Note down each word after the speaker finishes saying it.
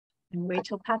And wait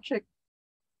till Patrick.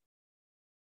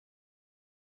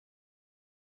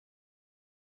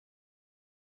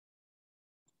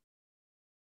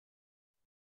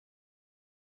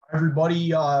 Hi,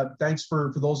 everybody. Thanks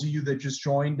for those of you that just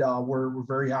joined. We're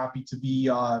very happy to be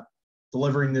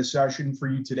delivering this session for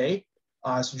you today.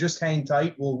 So just hang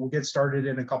tight. We'll get started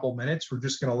in a couple minutes. We're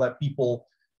just going to let people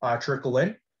trickle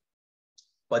in.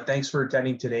 But thanks for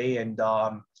attending today. And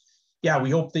yeah,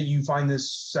 we hope that you find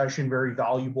this session very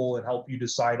valuable and help you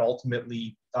decide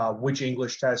ultimately which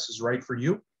English test is right for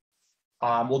you.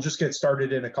 We'll just get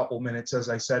started in a couple minutes. As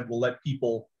I said, we'll let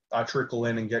people trickle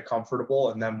in and get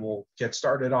comfortable, and then we'll get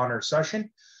started on our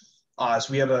session. So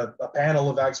we have a panel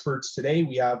of experts today.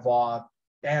 We have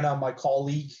Anna, my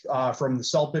colleague from the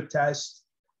CELPIP test.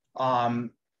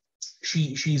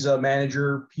 She's a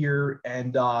manager here,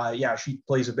 and yeah, she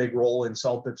plays a big role in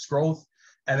CELPIP's growth.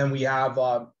 And then we have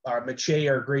Maciej,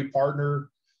 our great partner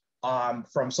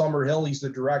from Summerhill. He's the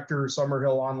director of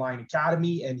Summerhill Online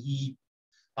Academy, and he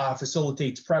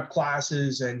facilitates prep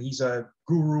classes, and he's a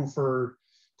guru for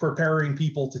preparing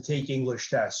people to take English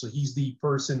tests. So he's the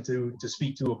person to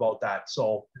speak to about that.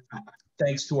 So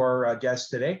thanks to our guest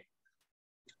today.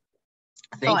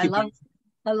 Thank you.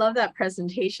 I love that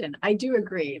presentation. I do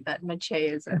agree that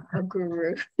Maciej is a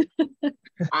guru.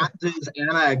 Is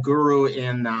Anna a guru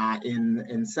in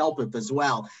CELPIP as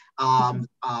well? Anna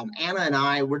and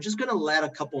I, we're just going to let a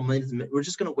couple minutes. We're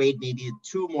just going to wait maybe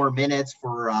 2 more minutes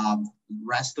for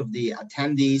rest of the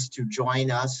attendees to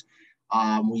join us.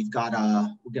 We're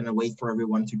going to wait for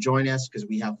everyone to join us because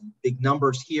we have big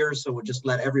numbers here. So we'll just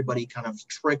let everybody kind of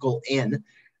trickle in,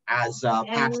 as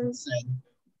Patrick said.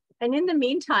 And in the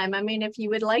meantime, I mean, if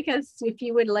you would like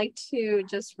to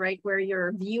just write where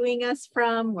you're viewing us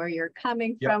from, where you're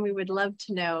coming from, we would love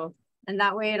to know. And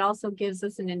that way it also gives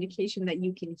us an indication that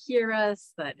you can hear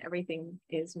us, that everything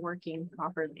is working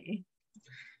properly.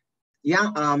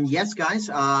 Yeah, yes, guys.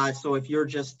 So if you're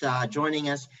just joining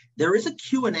us, there is a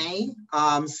Q&A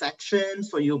section,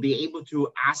 so you'll be able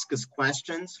to ask us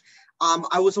questions.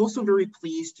 I was also very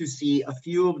pleased to see a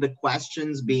few of the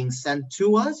questions being sent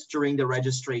to us during the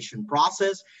registration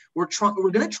process. We're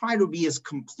going to try to be as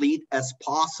complete as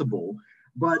possible.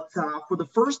 But for the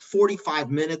first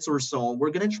 45 minutes or so, we're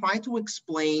going to try to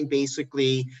explain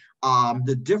basically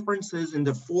the differences in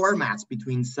the formats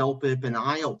between CELPIP and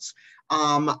IELTS.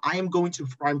 I am going to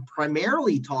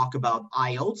primarily talk about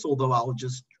IELTS, although I'll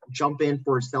just jump in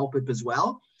for CELPIP as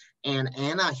well. And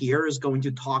Anna here is going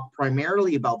to talk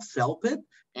primarily about CELPIP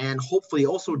and hopefully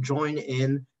also join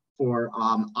in for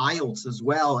IELTS as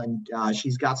well. And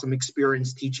she's got some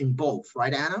experience teaching both,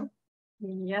 right, Anna?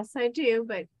 Yes, I do,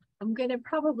 but I'm going to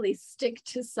probably stick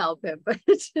to CELPIP, but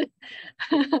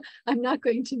I'm not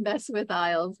going to mess with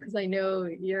IELTS because I know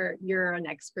you're an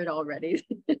expert already.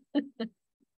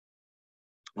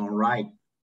 All right.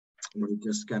 We're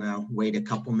just going to wait a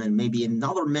couple minutes, maybe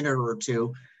another minute or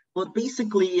 2. But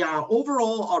basically,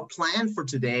 overall, our plan for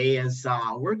today is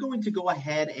we're going to go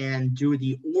ahead and do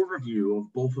the overview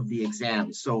of both of the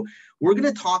exams. So we're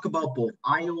going to talk about both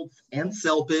IELTS and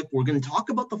CELPIP. We're going to talk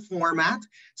about the format,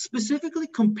 specifically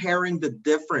comparing the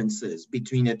differences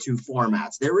between the 2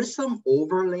 formats. There is some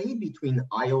overlay between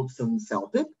IELTS and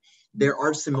CELPIP. There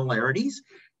are similarities.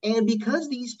 And because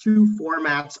these 2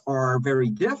 formats are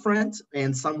very different,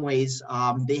 in some ways,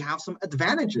 they have some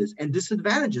advantages and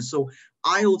disadvantages. So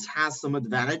IELTS has some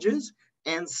advantages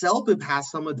and CELPIP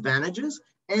has some advantages.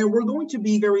 And we're going to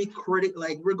be very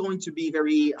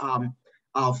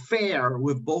fair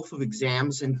with both of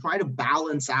exams and try to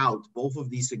balance out both of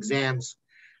these exams.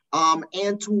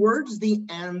 And towards the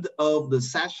end of the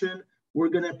session, we're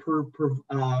going to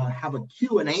have a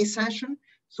Q&A session.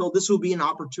 So this will be an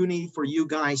opportunity for you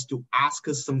guys to ask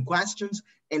us some questions.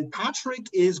 And Patrick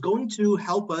is going to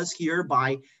help us here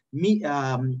by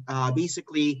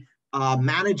basically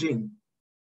managing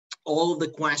all of the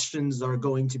questions that are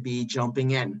going to be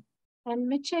jumping in.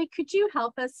 And Maciej, could you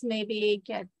help us maybe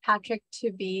get Patrick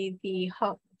to be the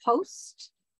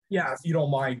host? Yeah, if you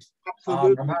don't mind.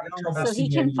 Absolutely. I'm having trouble so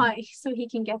seeing he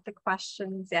can get the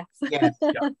questions. Yes. Yes.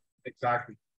 Yeah,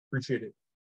 exactly. Appreciate it.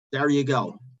 There you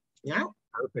go. Yeah.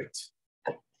 Perfect.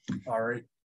 All right.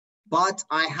 But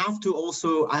I have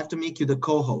to make you the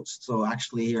co-host. So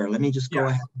actually here, let me just go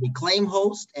ahead and claim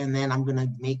host, and then I'm going to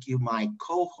make you my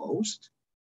co-host.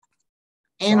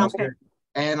 And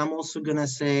I'm also going to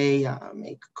say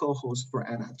make co-host for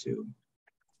Anna too.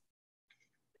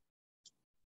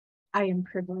 I am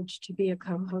privileged to be a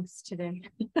co-host today.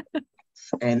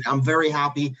 And I'm very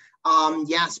happy.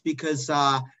 Yes, because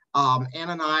Anna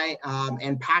and I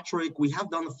and Patrick, we have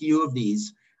done a few of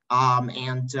these.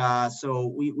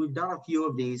 So we've done a few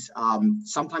of these.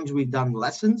 Sometimes we've done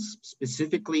lessons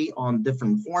specifically on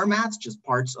different formats, just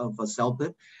parts of a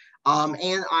CELPIP.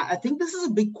 And I think this is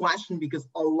a big question because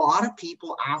a lot of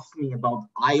people ask me about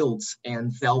IELTS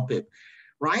and CELPIP,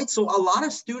 right? So a lot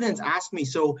of students ask me,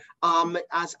 so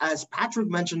as Patrick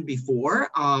mentioned before,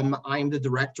 I'm the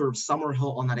director of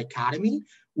Summerhill Online Academy,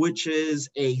 which is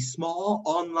a small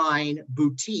online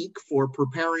boutique for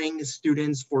preparing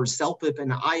students for CELPIP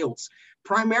and IELTS,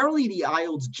 primarily the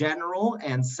IELTS General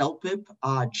and CELPIP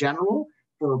General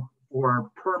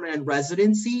for permanent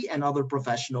residency and other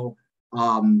professional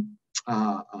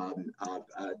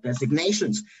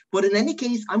designations. But in any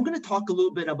case, I'm going to talk a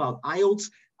little bit about IELTS.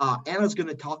 Anna's going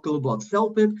to talk a little about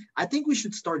CELPIP. I think we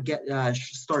should start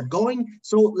going.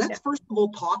 So let's first of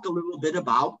all talk a little bit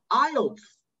about IELTS.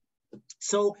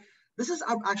 So this is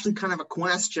actually kind of a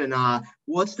question.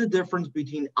 What's the difference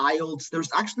between IELTS?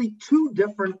 There's actually two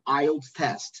different IELTS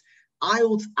tests,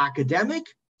 IELTS Academic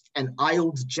and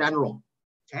IELTS General.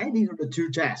 Okay, these are the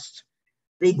two tests.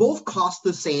 They both cost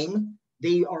the same.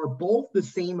 They are both the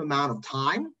same amount of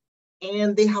time,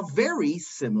 and they have very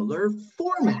similar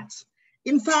formats.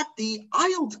 In fact, the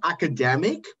IELTS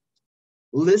Academic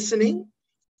listening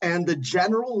and the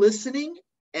general listening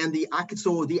and the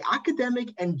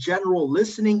academic and general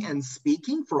listening and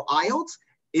speaking for IELTS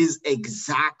is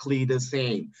exactly the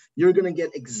same. You're going to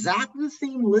get exactly the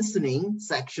same listening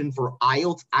section for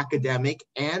IELTS Academic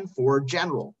and for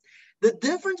general. The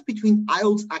difference between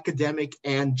IELTS Academic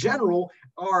and General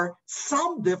are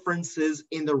some differences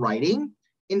in the writing.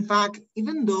 In fact,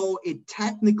 even though it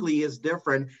technically is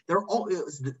different, they're all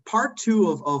part two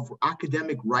of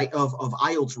academic of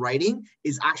IELTS writing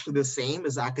is actually the same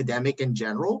as Academic and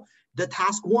General. The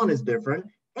task one is different,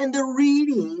 and the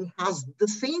reading has the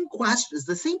same questions,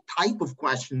 the same type of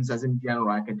questions as in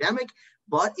General Academic,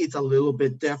 but it's a little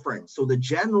bit different. So the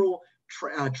General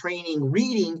training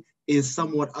reading is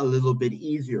somewhat a little bit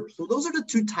easier. So those are the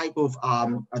two type of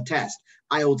tests,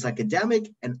 IELTS Academic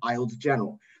and IELTS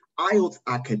General. IELTS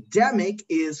Academic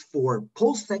is for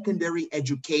post-secondary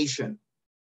education,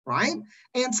 right?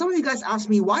 And some of you guys ask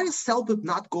me, why does CELPIP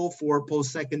not go for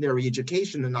post-secondary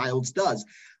education and IELTS does?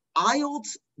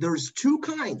 IELTS, there's two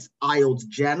kinds, IELTS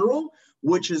General,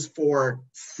 which is for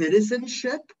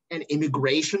citizenship and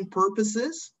immigration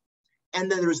purposes.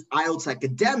 And then there's IELTS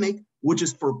Academic, which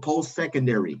is for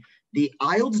post-secondary. The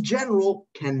IELTS General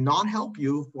cannot help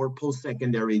you for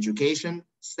post-secondary education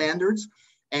standards,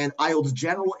 and IELTS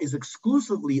General is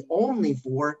exclusively only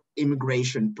for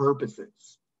immigration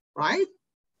purposes, right?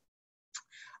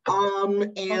 On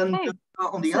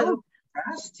the other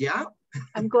test, yeah.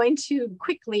 I'm going to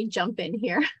quickly jump in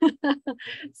here.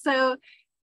 So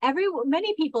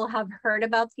many people have heard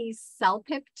about the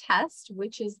CELPIP test,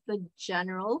 which is the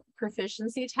general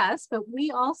proficiency test, but we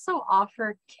also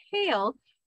offer CALE,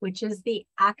 which is the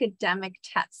academic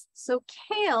test. So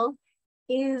CALE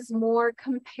is more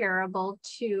comparable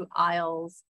to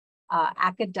IELTS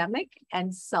academic,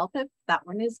 and CELPIP, that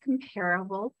one is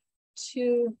comparable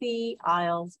to the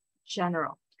IELTS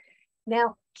general.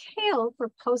 Now, CALE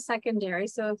for post-secondary,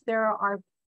 so if there are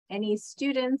any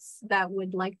students that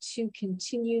would like to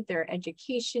continue their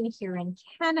education here in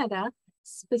Canada,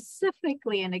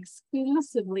 specifically and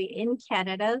exclusively in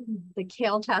Canada, the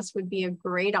CALE test would be a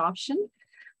great option.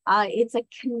 It's a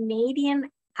Canadian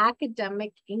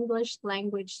academic English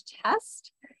language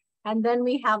test. And then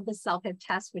we have the CELPIP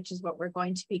test, which is what we're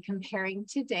going to be comparing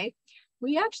today.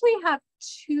 We actually have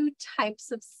two types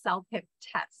of CELPIP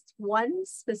tests. One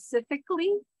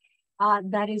specifically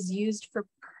that is used for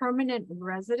permanent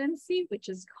residency, which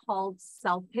is called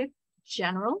CELPIP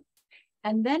General.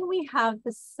 And then we have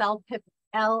the CELPIP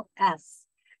LS.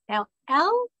 Now,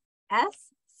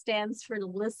 LS stands for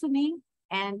listening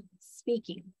and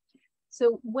speaking.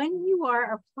 So when you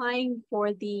are applying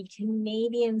for the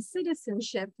Canadian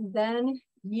citizenship, then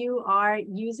you are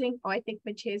using, oh, I think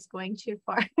Maciej is going too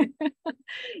far.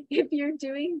 If you're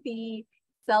doing the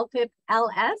CELPIP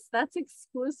LS, that's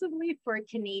exclusively for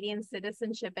Canadian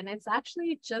citizenship, and it's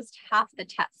actually just half the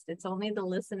test. It's only the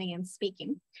listening and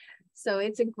speaking. So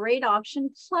it's a great option,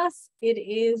 plus it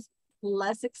is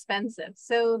less expensive.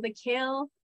 So the CALE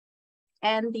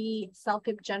and the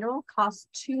CELPIP General cost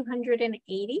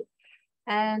 $280.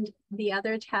 And the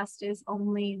other test is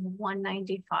only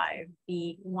 $195,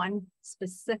 the one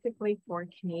specifically for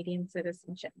Canadian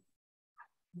citizenship.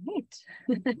 Right.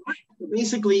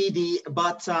 Basically, the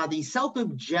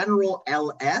CELPIP General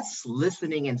LS,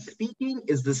 listening and speaking,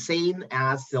 is the same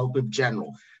as CELPIP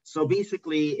General. So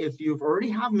basically, if you've already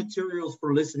have materials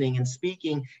for listening and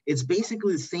speaking, it's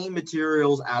basically the same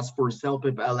materials as for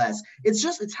CELPIP LS. It's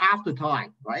half the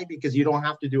time, right? Because you don't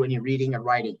have to do any reading and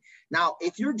writing. Now,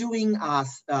 if you're doing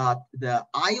the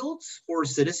IELTS for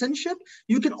citizenship,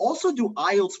 you can also do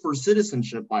IELTS for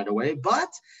citizenship, by the way, but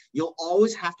you'll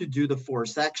always have to do the 4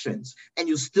 sections and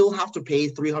you still have to pay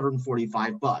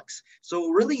 $345.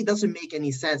 So really it doesn't make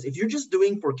any sense. If you're just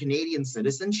doing for Canadian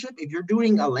citizenship, if you're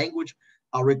doing a language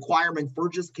requirement for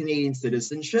just Canadian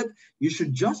citizenship, you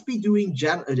should just be doing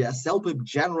CELPIP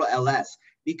General LS.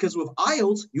 Because with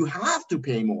IELTS, you have to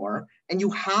pay more, and you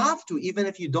have to, even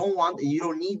if you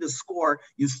don't need the score,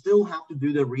 you still have to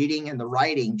do the reading and the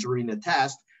writing during the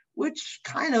test, which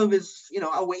kind of is,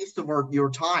 a waste of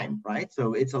your time, right?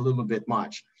 So it's a little bit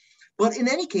much. But in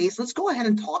any case, let's go ahead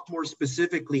and talk more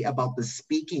specifically about the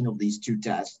speaking of these 2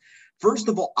 tests. First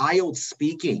of all, IELTS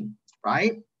speaking,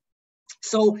 right?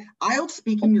 So IELTS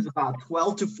speaking is about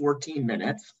 12 to 14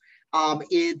 minutes.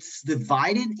 It's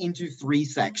divided into 3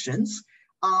 sections.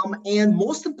 And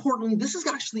most importantly, this is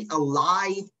actually a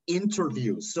live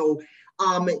interview. So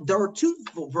there are 2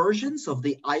 versions of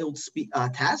the IELTS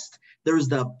test. There's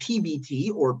the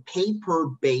PBT, or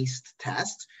paper-based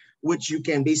test, which you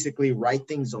can basically write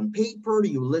things on paper,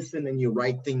 you listen and you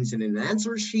write things in an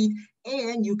answer sheet,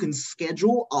 and you can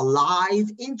schedule a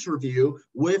live interview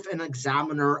with an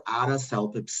examiner at a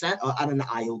at an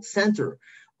IELTS center.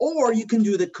 Or you can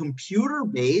do the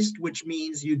computer-based, which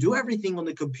means you do everything on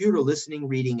the computer, listening,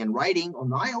 reading, and writing on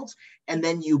IELTS, and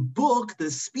then you book the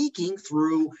speaking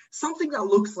through something that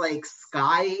looks like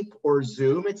Skype or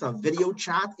Zoom. It's a video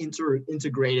chat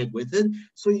integrated with it.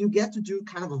 So you get to do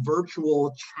kind of a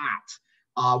virtual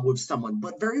chat with someone.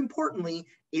 But very importantly,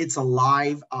 it's a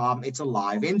live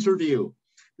interview.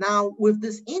 Now, with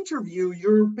this interview,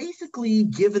 you're basically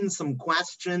given some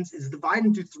questions. It's divided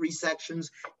into 3 sections.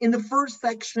 In the first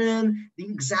section, the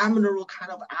examiner will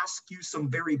kind of ask you some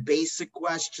very basic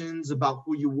questions about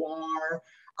who you are.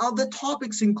 The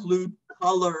topics include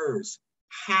colors,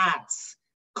 hats,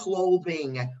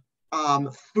 clothing,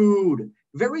 food,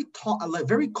 very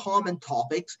common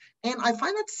topics. And I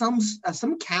find that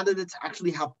some candidates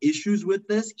actually have issues with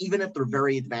this, even if they're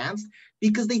very advanced,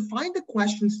 because they find the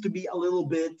questions to be a little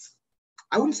bit,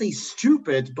 I wouldn't say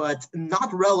stupid, but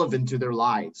not relevant to their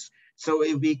lives. So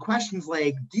it would be questions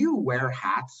like, do you wear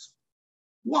hats?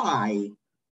 Why?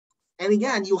 And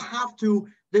again, you have to,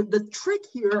 the trick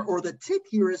here, or the tip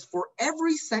here, is for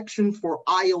every section for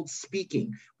IELTS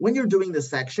speaking, when you're doing the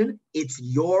section, it's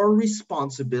your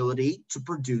responsibility to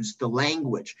produce the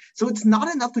language. So it's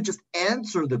not enough to just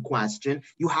answer the question,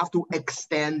 you have to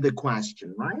extend the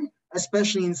question, right?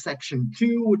 Especially in section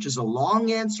 2, which is a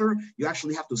long answer, you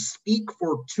actually have to speak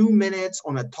for 2 minutes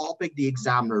on a topic the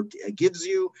examiner gives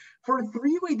you. For a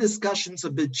 3-way discussion, it's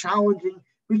a bit challenging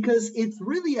because it's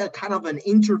really a kind of an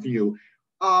interview.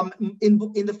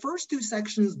 In the first 2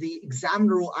 sections, the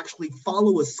examiner will actually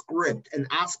follow a script and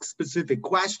ask specific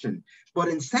questions. But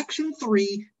in section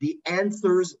 3, the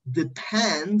answers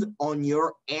depend on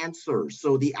your answers.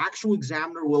 So the actual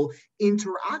examiner will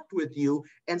interact with you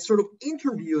and sort of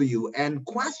interview you and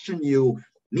question you,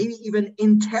 maybe even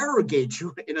interrogate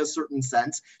you in a certain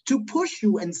sense, to push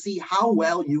you and see how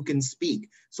well you can speak.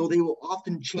 So they will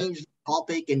often change the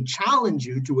topic and challenge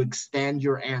you to extend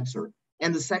your answer.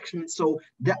 And the section, so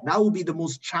that will be the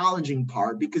most challenging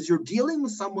part, because you're dealing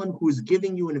with someone who is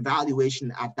giving you an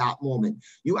evaluation at that moment.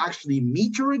 You actually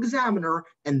meet your examiner,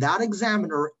 and that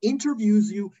examiner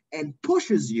interviews you and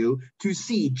pushes you to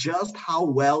see just how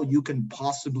well you can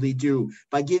possibly do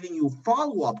by giving you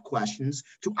follow-up questions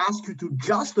to ask you to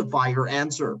justify your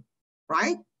answer,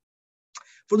 right?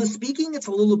 For the speaking, it's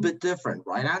a little bit different,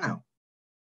 right, Anna?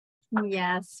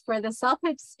 Yes, for the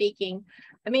CELPIP speaking,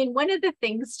 I mean, one of the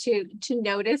things to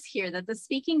notice here that the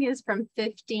speaking is from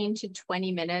 15 to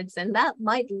 20 minutes, and that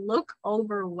might look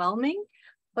overwhelming,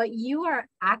 but you are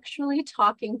actually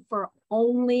talking for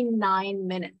only 9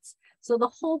 minutes. So the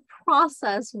whole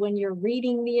process, when you're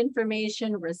reading the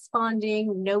information,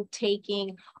 responding,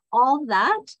 note-taking, all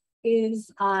that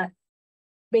is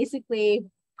basically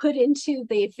put into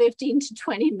the 15 to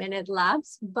 20 minute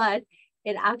lapse, but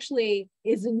it actually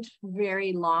isn't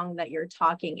very long that you're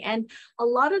talking. And a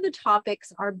lot of the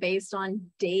topics are based on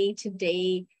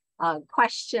day-to-day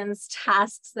questions,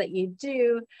 tasks that you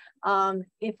do.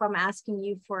 If I'm asking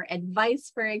you for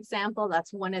advice, for example,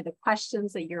 that's one of the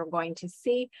questions that you're going to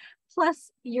see.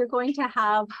 Plus, you're going to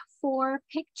have 4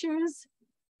 pictures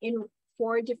in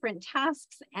 4 different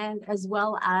tasks, and as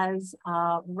well as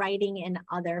writing in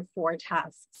other 4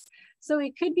 tasks. So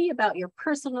it could be about your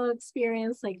personal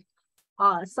experience, like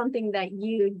something that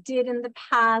you did in the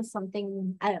past,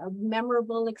 something, a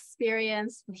memorable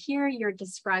experience. Here you're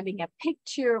describing a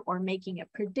picture or making a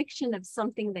prediction of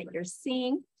something that you're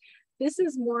seeing. This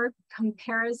is more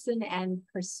comparison and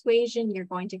persuasion. You're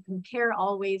going to compare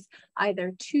always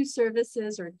either two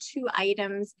services or two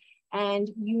items, and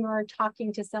you are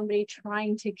talking to somebody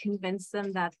trying to convince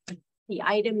them that the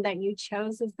item that you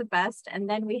chose is the best. And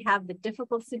then we have the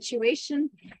difficult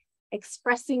situation,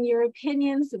 expressing your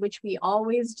opinions, which we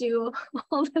always do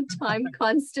all the time,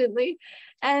 constantly.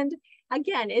 And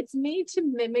again, it's made to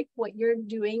mimic what you're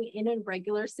doing in a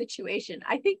regular situation.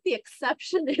 I think the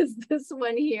exception is this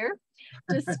one here,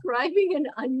 describing an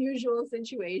unusual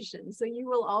situation. So you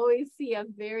will always see a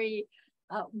very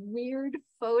weird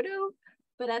photo,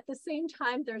 but at the same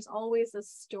time, there's always a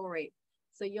story.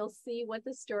 So you'll see what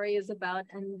the story is about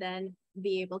and then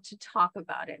be able to talk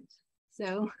about it.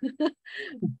 So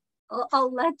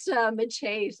I'll let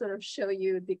Maciej sort of show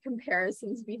you the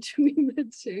comparisons between the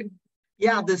two.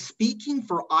 Yeah, the speaking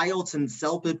for IELTS and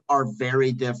CELPIP are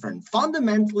very different.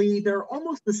 Fundamentally, they're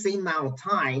almost the same amount of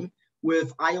time,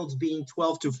 with IELTS being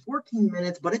 12 to 14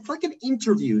 minutes, but it's like an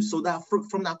interview. So that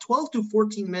from that 12 to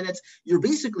 14 minutes, you're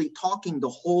basically talking the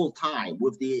whole time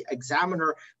with the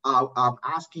examiner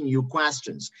asking you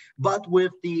questions. But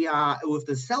with the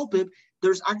CELPIP,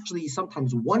 there's actually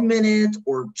sometimes 1 minute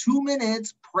or 2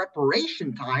 minutes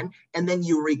preparation time, and then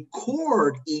you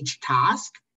record each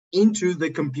task into the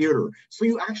computer. So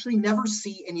you actually never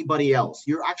see anybody else.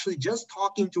 You're actually just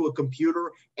talking to a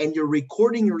computer and you're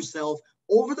recording yourself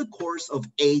over the course of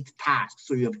 8 tasks.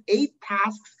 So you have 8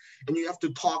 tasks and you have to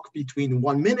talk between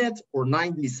 1 minute or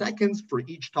 90 seconds for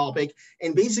each topic.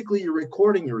 And basically you're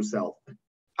recording yourself.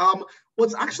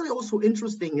 What's actually also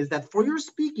interesting is that for your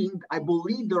speaking, I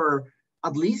believe there are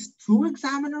at least 2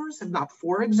 examiners, if not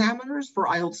 4 examiners for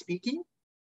IELTS speaking.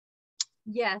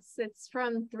 Yes, it's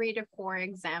from 3 to 4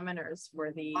 examiners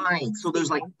for the Right. So there's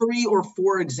like 3 or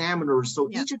 4 examiners. So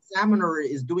each examiner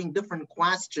is doing different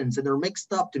questions and they're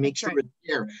mixed up to make sure it's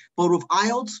fair. But with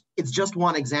IELTS, it's just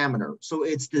 1 examiner. So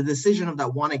it's the decision of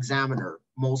that 1 examiner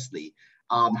mostly,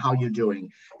 how you're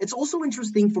doing. It's also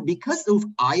interesting because of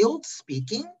IELTS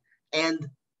speaking and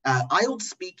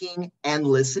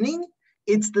listening,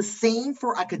 it's the same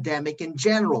for academic in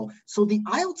general. So the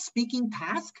IELTS speaking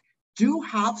task do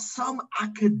have some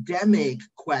academic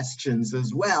questions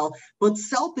as well, but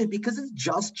CELPIP, because it's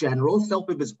just general,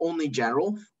 CELPIP is only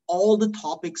general, all the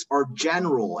topics are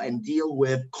general and deal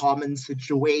with common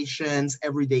situations,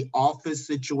 everyday office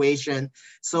situation.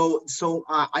 So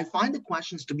I find the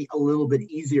questions to be a little bit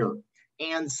easier.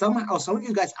 And some of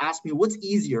you guys ask me, what's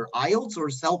easier, IELTS or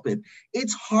CELPIP?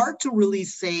 It's hard to really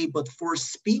say, but for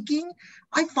speaking,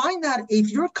 I find that if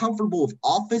you're comfortable with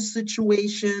office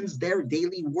situations, their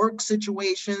daily work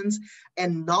situations,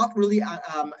 and not really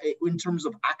in terms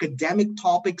of academic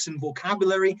topics and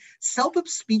vocabulary, CELPIP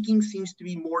speaking seems to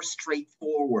be more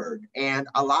straightforward and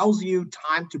allows you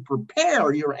time to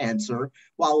prepare your answer,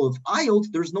 while with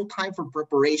IELTS, there's no time for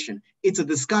preparation. It's a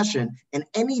discussion, and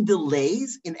any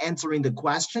delays in answering the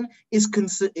question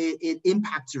it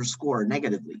impacts your score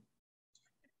negatively.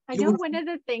 I know one of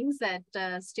the things that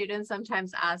students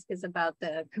sometimes ask is about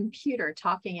the computer,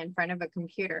 talking in front of a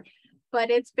computer, but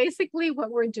it's basically what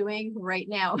we're doing right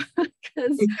now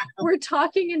because we're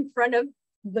talking in front of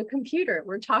the computer.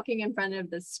 We're talking in front of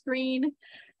the screen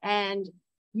and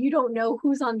you don't know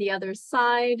who's on the other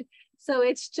side. So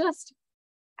it's just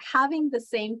having the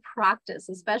same practice,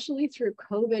 especially through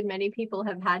COVID. Many people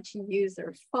have had to use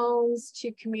their phones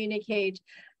to communicate,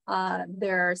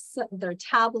 their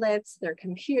tablets, their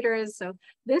computers. So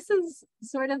this is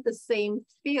sort of the same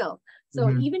feel. So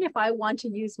even if I want to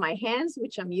use my hands,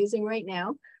 which I'm using right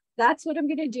now, that's what I'm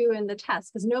going to do in the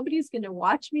test because nobody's going to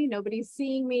watch me. Nobody's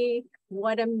seeing me,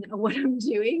 what I'm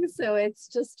doing. So it's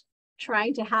just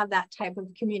trying to have that type of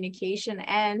communication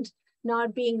and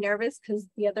not being nervous because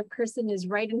the other person is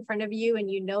right in front of you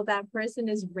and you know that person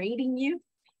is rating you.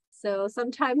 So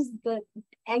sometimes the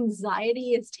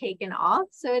anxiety is taken off.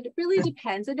 So it really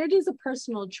depends. And it is a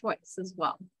personal choice as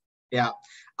well. Yeah,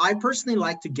 I personally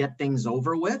like to get things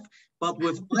over with, but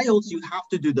with IELTS, you have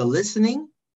to do the listening,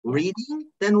 reading,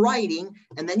 then writing,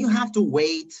 and then you have to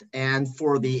wait and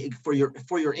for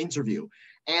your interview.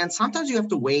 And sometimes you have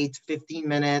to wait 15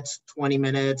 minutes, 20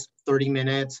 minutes, 30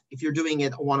 minutes. If you're doing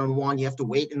it one-on-one, you have to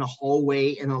wait in a hallway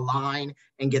in a line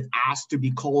and get asked to be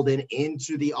called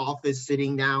into the office,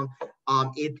 sitting down.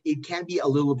 It can be a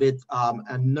little bit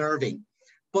unnerving.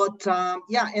 But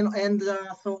yeah,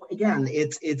 so again,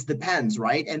 it depends,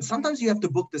 right? And sometimes you have to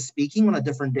book the speaking on a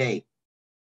different day.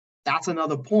 That's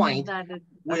another point. That's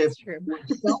with true. With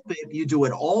CELPIP, you do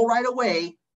it all right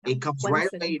away. It comes One right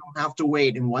sitting. away. You don't have to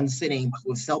wait in one sitting.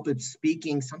 With CELPIP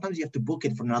speaking, sometimes you have to book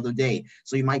it for another day.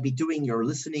 So you might be doing your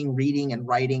listening, reading, and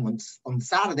writing on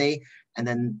Saturday, and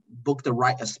then book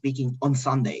the speaking on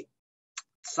Sunday.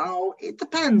 So it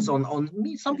depends on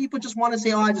me. Some people just want to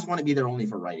say, oh, I just want to be there only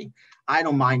for writing. I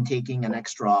don't mind taking an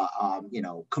extra,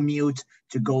 commute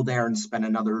to go there and spend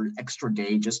another extra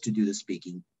day just to do the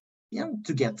speaking,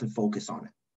 to get to focus on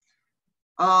it.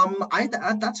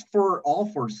 That's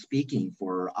for speaking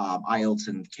for IELTS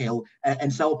and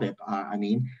CELPIP.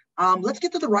 Let's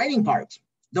get to the writing part.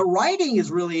 The writing is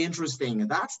really interesting.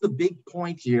 That's the big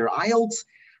point here.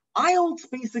 IELTS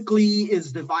basically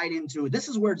is divided into, this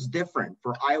is where it's different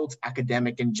for IELTS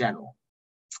academic in general.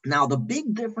 Now, the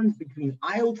big difference between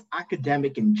IELTS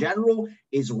academic in general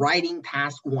is writing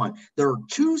task 1. There are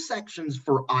 2 sections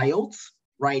for IELTS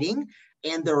writing,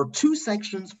 and there are 2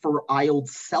 sections for IELTS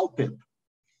CELPIP.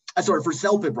 For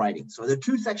CELPIP writing. So there are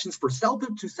 2 sections for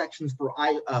CELPIP, 2 sections for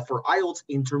IELTS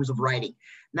in terms of writing.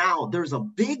 Now, there's a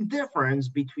big difference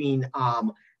between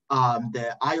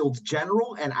the IELTS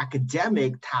general and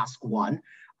academic task 1,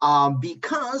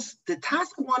 because the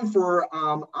task 1 for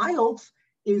IELTS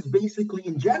is basically,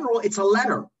 in general, it's a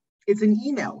letter. It's an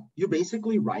email. You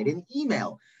basically write an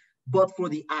email. But for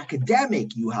the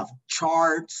academic, you have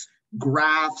charts,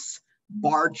 graphs,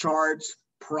 bar charts,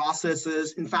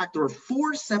 processes. In fact, there are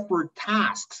 4 separate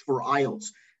tasks for IELTS.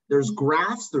 There's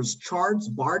graphs, there's charts,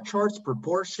 bar charts,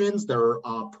 proportions, there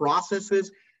are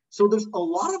processes. So there's a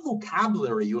lot of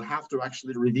vocabulary you have to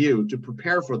actually review to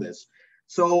prepare for this.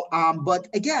 So, but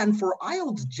again, for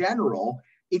IELTS general,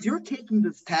 if you're taking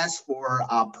this test for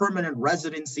permanent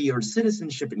residency or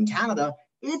citizenship in Canada,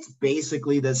 it's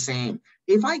basically the same.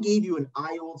 If I gave you an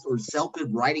IELTS or CELPIP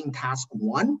writing task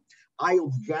 1,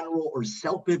 IELTS general or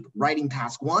CELPIP writing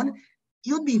task 1,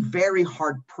 you'd be very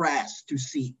hard pressed to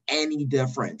see any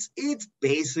difference. It's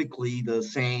basically the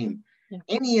same. Yeah.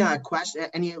 Any question?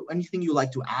 Anything you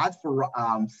like to add for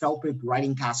CELPIP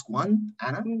writing task 1,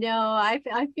 Anna? No, I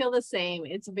feel the same.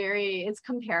 It's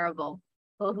comparable.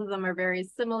 Both of them are very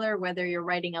similar. Whether you're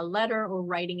writing a letter or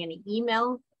writing an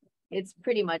email, it's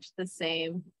pretty much the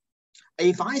same.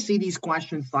 If I see these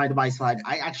questions side by side,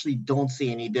 I actually don't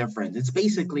see any difference. It's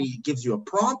basically gives you a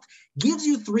prompt, gives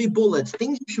you 3 bullets,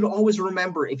 things you should always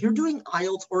remember. If you're doing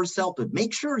IELTS or CELPIP,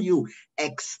 make sure you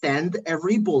extend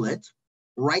every bullet,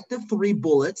 write the 3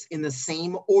 bullets in the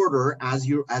same order as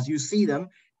you see them,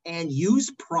 and use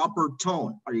proper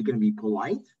tone. Are you going to be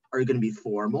polite? Are you going to be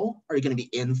formal? Are you going to be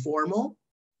informal?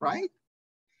 Right?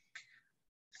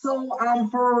 So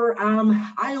for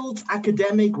IELTS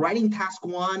academic, writing task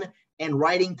 1 and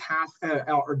writing task,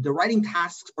 or the writing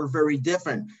tasks are very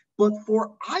different. But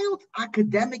for IELTS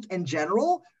academic in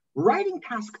general, writing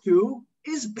task 2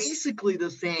 is basically the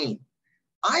same.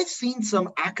 I've seen some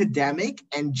academic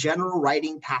and general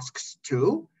writing tasks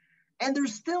too, and they're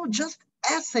still just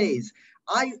essays.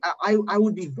 I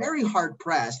would be very hard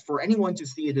pressed for anyone to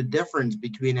see the difference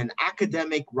between an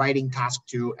academic writing task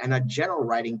 2 and a general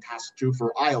writing task 2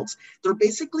 for IELTS. They're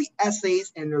basically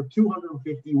essays and they're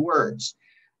 250 words.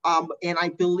 And I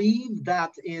believe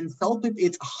that in CELPIP,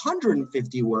 it's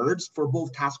 150 words for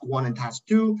both task 1 and task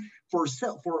 2. For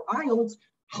IELTS,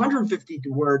 150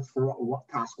 words for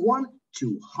task 1,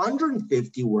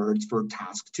 250 words for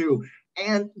task 2.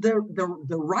 And the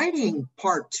writing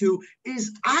part 2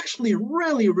 is actually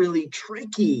really, really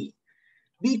tricky,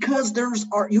 because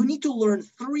you need to learn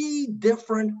 3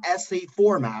 different essay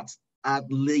formats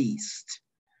at least,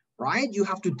 right? You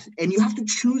have to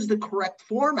choose the correct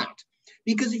format,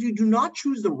 because if you do not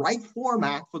choose the right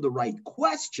format for the right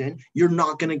question, you're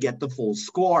not going to get the full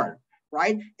score.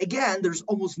 Right? Again, there's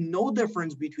almost no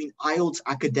difference between IELTS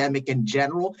academic and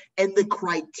general, and the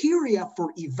criteria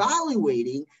for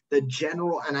evaluating the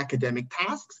general and academic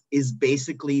tasks is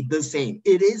basically the same.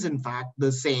 It is, in fact,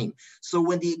 the same. So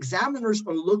when the examiners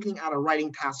are looking at a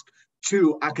writing task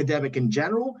 2 academic and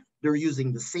general, they're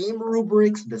using the same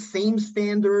rubrics, the same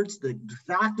standards,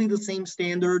 exactly the same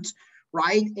standards,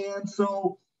 right? And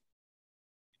so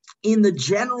in the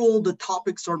general, the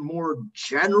topics are more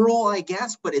general, I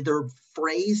guess, but they're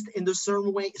phrased in the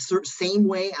same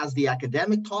way as the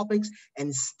academic topics,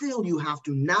 and still you have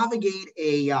to navigate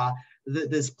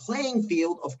this playing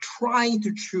field of trying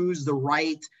to choose the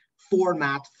right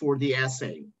format for the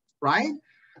essay, right?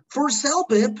 For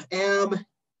CELPIP,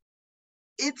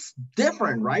 it's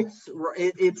different, right?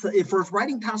 For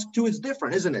writing task 2, it's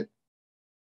different, isn't it?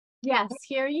 Yes,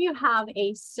 here you have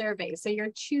a survey. So you're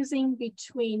choosing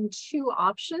between 2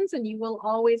 options, and you will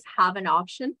always have an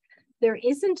option. There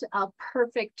isn't a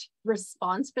perfect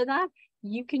response for that.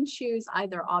 You can choose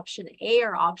either option A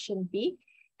or option B.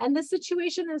 And the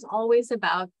situation is always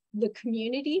about the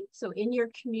community. So in your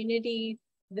community,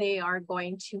 they are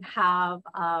going to have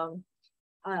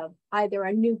either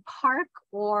a new park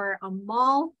or a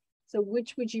mall. So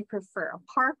which would you prefer, a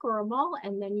park or a mall?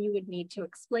 And then you would need to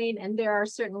explain. And there are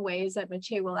certain ways that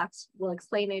Maciej will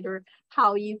explain later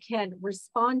how you can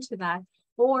respond to that.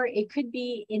 Or it could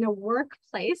be in a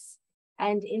workplace.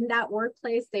 And in that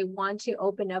workplace, they want to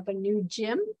open up a new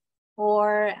gym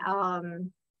or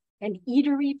an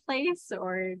eatery place,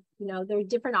 or, you know, there are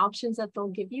different options that they'll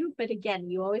give you. But again,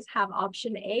 you always have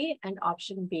option A and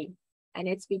option B. And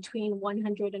it's between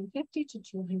 150 to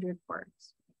 200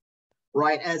 words.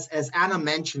 Right, as Anna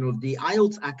mentioned, with the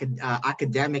IELTS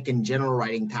academic and general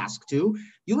writing task 2,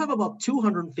 you have about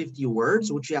 250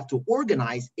 words, which you have to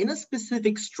organize in a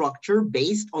specific structure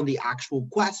based on the actual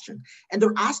question. And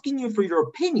they're asking you for your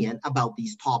opinion about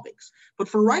these topics. But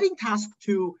for writing task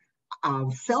 2,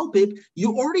 CELPIP,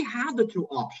 you already have the two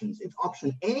options. It's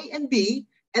option A and B,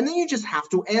 and then you just have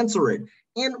to answer it.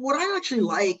 And what I actually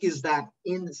like is that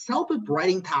in CELPIP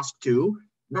writing task 2,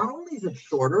 not only is it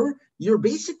shorter, you're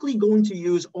basically going to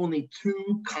use only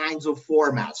two kinds of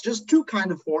formats, just two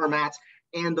kinds of formats.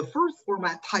 And the first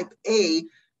format, type A,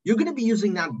 you're going to be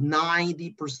using that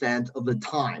 90% of the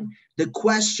time. The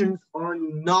questions are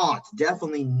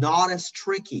definitely not as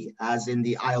tricky as in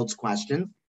the IELTS questions.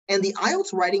 And the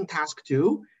IELTS writing task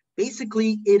 2,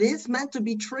 basically, it is meant to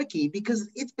be tricky because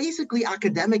it's basically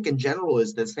academic and general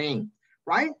is the same,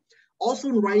 right? Also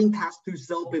in writing task 2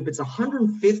 CELPIP, it's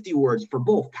 150 words for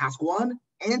both task 1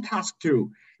 and task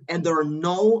 2. And there are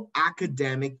no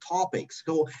academic topics.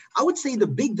 So I would say the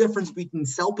big difference between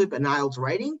CELPIP and IELTS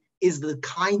writing is the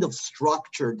kind of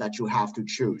structure that you have to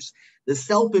choose. The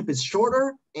CELPIP is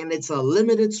shorter and it's a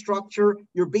limited structure.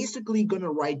 You're basically going to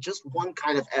write just one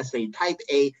kind of essay, type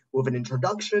A, with an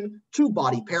introduction, 2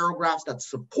 body paragraphs that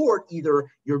support either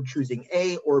you're choosing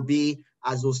A or B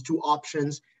as those two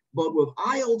options. But with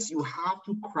IELTS, you have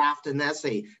to craft an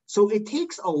essay. So it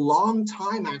takes a long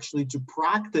time actually to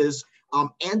practice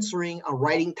answering a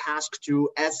writing task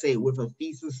 2 essay with a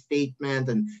thesis statement,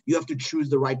 and you have to choose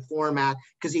the right format,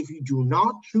 because if you do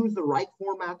not choose the right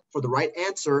format for the right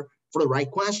answer, for the right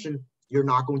question, you're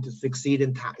not going to succeed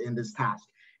in this task.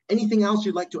 Anything else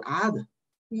you'd like to add?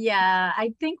 Yeah,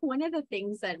 I think one of the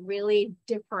things that really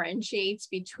differentiates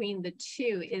between the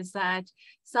two is that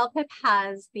CELPIP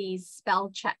has the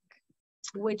spell check,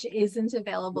 which isn't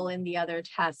available in the other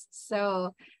tests.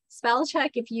 So spell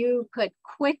check, if you put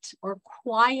quit or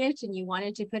quiet and you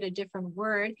wanted to put a different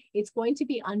word, it's going to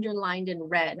be underlined in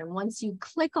red. And once you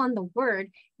click on the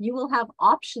word, you will have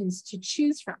options to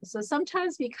choose from. So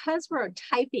sometimes because we're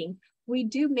typing, we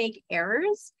do make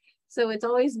errors. So it's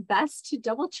always best to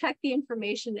double check the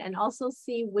information and also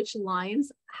see which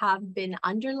lines have been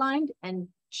underlined and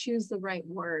choose the right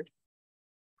word.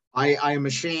 I am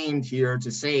ashamed here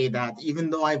to say that even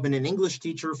though I've been an English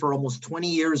teacher for almost 20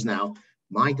 years now,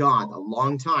 my God, a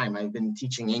long time I've been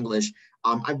teaching English.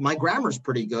 My grammar's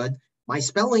pretty good. My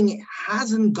spelling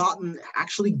hasn't gotten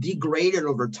actually degraded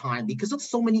over time because of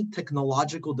so many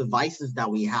technological devices that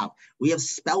we have. We have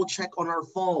spell check on our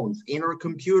phones, in our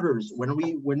computers. When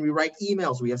we write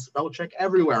emails, we have spell check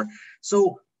everywhere.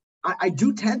 So I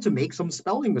do tend to make some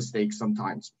spelling mistakes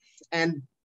sometimes. And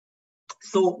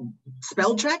so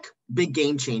spell check, big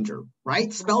game changer,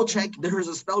 right? Spell check, there's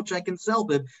a spell check in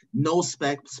CELPIP, no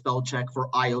spell check for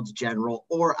IELTS general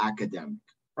or academic,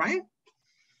 right?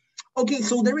 Okay,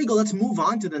 so there we go. Let's move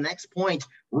on to the next point,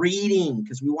 reading,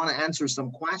 because we want to answer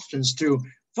some questions too.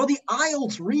 For the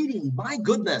IELTS reading, my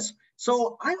goodness.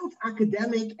 So IELTS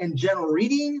academic and general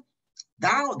reading,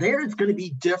 there it's going to be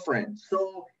different.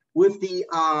 So with the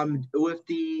IELTS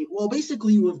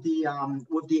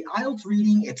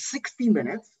reading, it's 60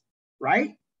 minutes,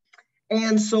 right?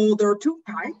 And so there are two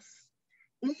types.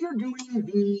 If you're doing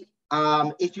the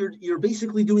you're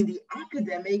basically doing the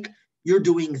academic, you're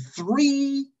doing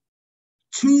 3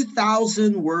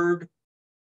 2,000 word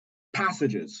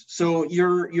passages. So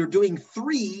you're doing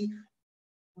 3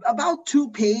 about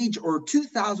 2-page or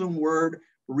 2,000 word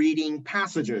reading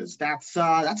passages. That's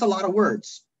a lot of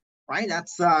words, right?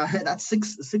 That's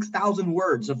 6,000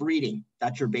 words of reading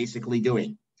that you're basically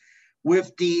doing.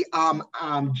 With the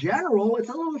general, it's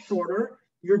a little shorter.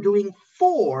 You're doing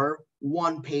 4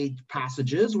 1-page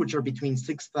passages, which are between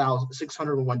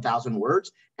 600 and 1,000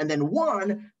 words, and then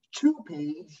 1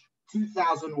 2-page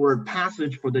 2,000 word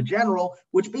passage for the general,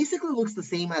 which basically looks the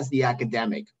same as the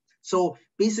academic. So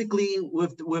basically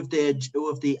with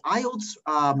the IELTS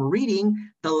reading,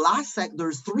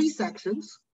 there's 3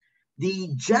 sections.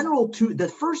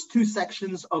 The first 2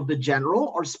 sections of the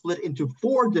general are split into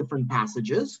 4 different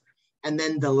passages. And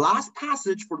then the last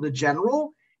passage for the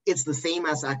general, it's the same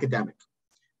as academic.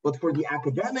 But for the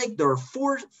academic, there are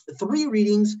three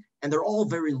readings, and they're all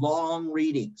very long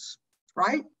readings,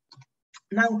 right?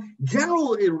 Now,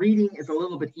 general reading is a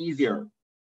little bit easier,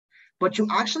 but you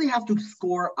actually have to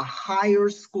score a higher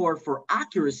score for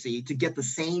accuracy to get the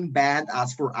same band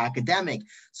as for academic.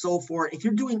 So if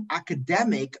you're doing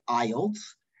academic IELTS,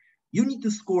 you need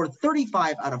to score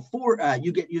 35 out of 4.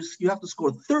 You have to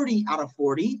score 30 out of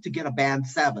 40 to get a band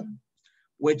 7,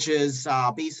 which is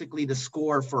basically the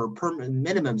score for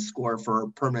minimum score for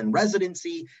permanent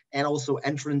residency and also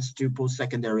entrance to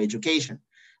post-secondary education.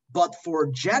 But for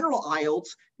general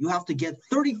IELTS, you have to get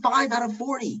 35 out of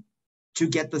 40 to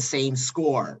get the same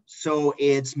score. So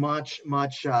it's much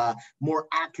more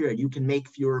accurate. You can make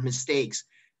fewer mistakes.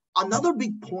 Another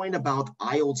big point about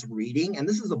IELTS reading, and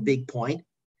this is a big point,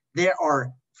 there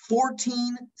are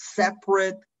 14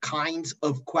 separate kinds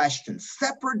of questions,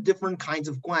 different kinds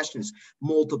of questions: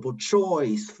 multiple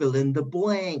choice, fill in the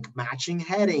blank, matching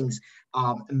headings,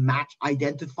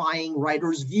 identifying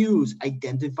writer's views,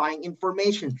 identifying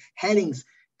information, headings,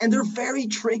 and they're very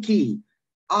tricky.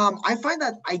 I find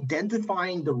that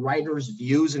identifying the writer's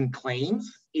views and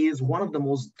claims is one of the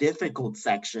most difficult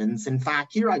sections. In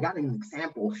fact, here I got an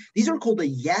example. These are called the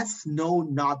yes, no,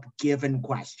 not given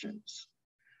questions.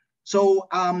 So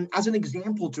as an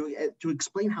example to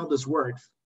explain how this works,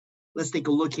 let's take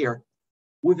a look here.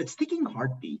 With its ticking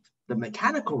heartbeat, the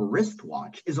mechanical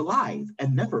wristwatch is alive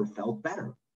and never felt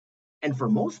better. And for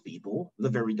most people, the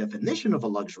very definition of a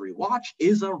luxury watch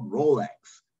is a Rolex.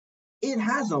 It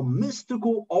has a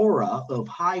mystical aura of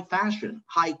high fashion,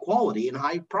 high quality, and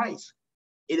high price.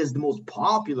 It is the most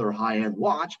popular high-end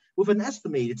watch with an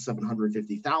estimated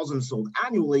 750,000 sold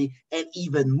annually and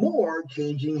even more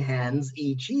changing hands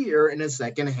each year in a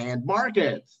second-hand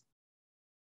market.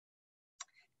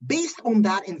 Based on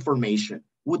that information,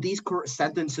 would these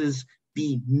sentences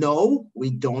be no, we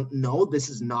don't know, this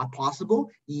is not possible?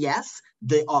 Yes,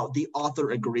 the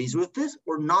author agrees with this,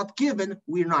 or not given,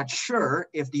 we're not sure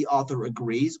if the author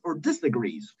agrees or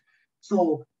disagrees.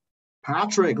 So,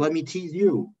 Patrick, let me tease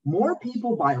you. More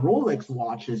people buy Rolex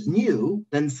watches new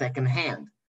than secondhand.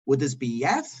 Would this be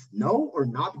yes, no, or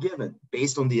not given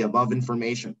based on the above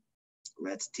information?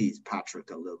 Let's tease Patrick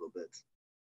a little bit.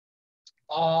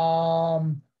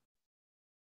 Well,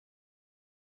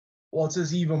 it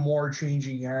says even more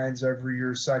changing hands every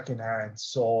year secondhand.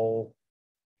 So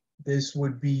this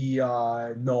would be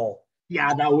no.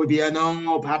 Yeah, that would be a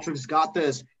no. Patrick's got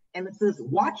this. And it says,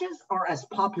 watches are as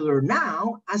popular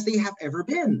now as they have ever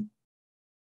been.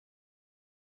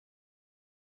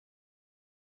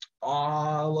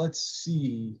 Let's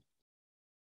see.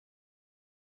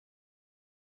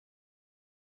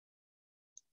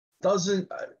 Doesn't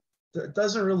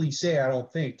really say, I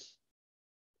don't think.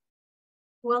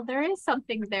 Well, there is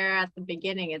something there at the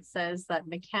beginning. It says that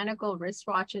mechanical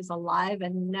wristwatch is alive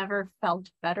and never felt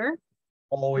better.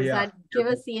 Oh, Does yeah. that give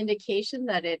us the indication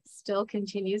that it still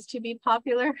continues to be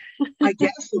popular? I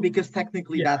guess so, because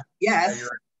technically that's yes.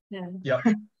 Yeah. Yep.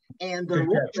 And the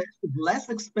Rolex is less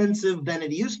expensive than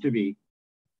it used to be.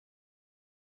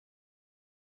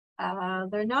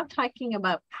 They're not talking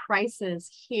about prices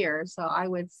here, so I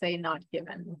would say not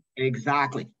given.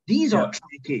 Exactly. These are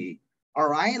tricky. All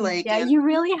right. Like, yeah, you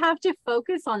really have to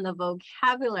focus on the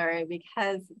vocabulary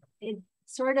because it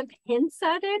sort of hints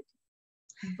at it,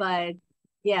 but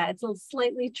yeah, it's a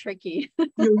slightly tricky.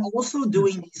 You're also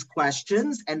doing these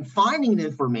questions and finding the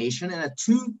information in a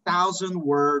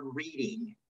 2,000-word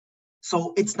reading.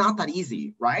 So it's not that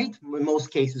easy, right? In most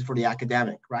cases for the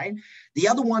academic, right? The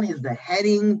other one is the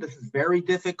heading. This is very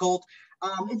difficult.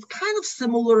 It's kind of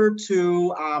similar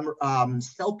to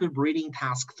CELPIP reading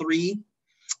task 3.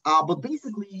 But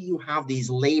basically, you have these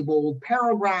labeled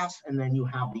paragraphs, and then you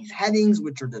have these headings,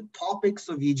 which are the topics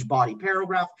of each body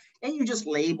paragraph, and you just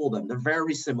label them. They're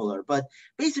very similar, but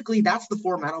basically, that's the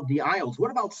format of the IELTS. What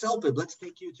about CELPIP? Let's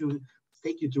take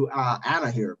you to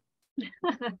Anna here.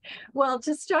 Well,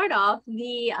 to start off,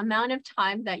 the amount of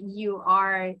time that you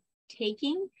are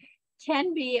taking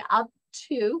can be up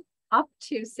to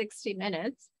 60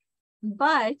 minutes,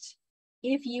 but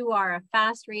if you are a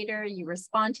fast reader, you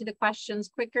respond to the questions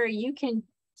quicker, you can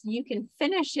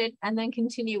finish it and then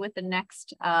continue with the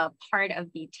next part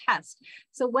of the test.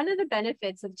 So one of the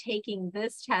benefits of taking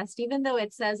this test, even though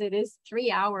it says it is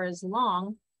 3 hours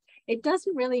long, it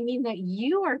doesn't really mean that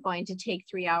you are going to take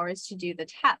 3 hours to do the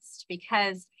test,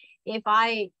 because if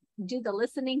I do the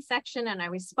listening section and I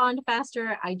respond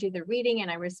faster, I do the reading and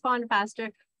I respond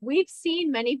faster, we've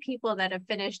seen many people that have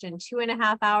finished in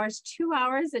 2.5 hours, 2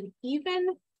 hours, and even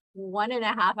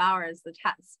 1.5 hours the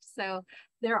test. So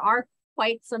there are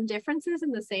quite some differences,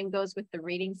 and the same goes with the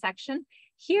reading section.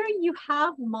 Here you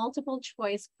have multiple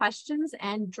choice questions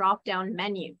and drop-down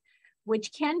menu, which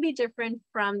can be different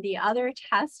from the other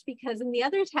test, because in the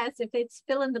other test, if it's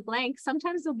fill in the blank,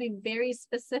 sometimes they'll be very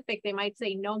specific. They might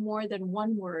say no more than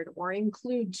one word or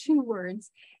include 2 words,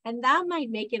 and that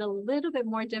might make it a little bit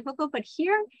more difficult. But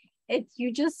here,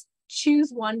 you just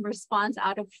choose one response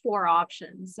out of 4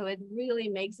 options. So it really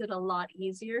makes it a lot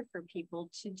easier for people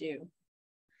to do.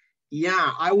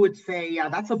 Yeah, I would say, yeah,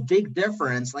 that's a big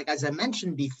difference. Like, as I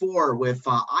mentioned before with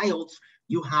IELTS,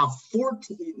 you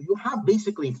have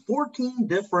basically 14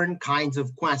 different kinds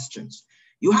of questions.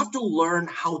 You have to learn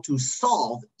how to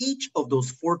solve each of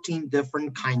those 14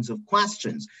 different kinds of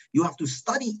questions. You have to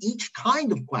study each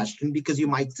kind of question because you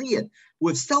might see it.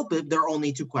 With CELPIP, there are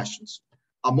only 2 questions.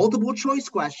 A multiple choice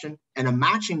question and a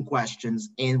matching questions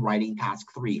in writing task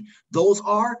 3. Those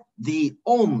are the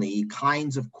only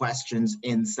kinds of questions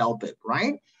in CELPIP,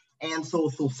 right? And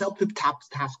so CELPIP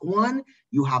task 1,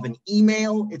 you have an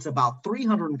email. It's about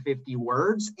 350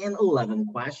 words and 11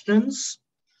 questions.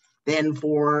 Then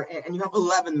and you have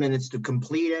 11 minutes to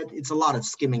complete it. It's a lot of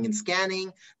skimming and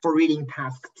scanning. For reading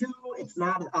task 2, it's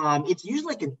not, it's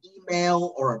usually like an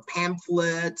email or a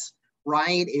pamphlet,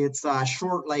 right? It's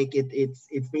short, like it's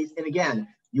based, and again,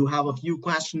 you have a few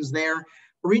questions there.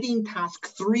 Reading task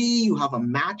 3, you have a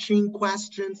matching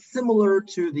question similar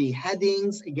to the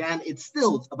headings. Again, it's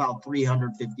still about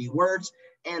 350 words.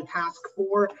 And task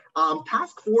 4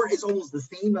 is almost the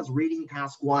same as reading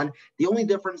task 1. The only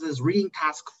difference is reading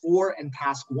task 4 and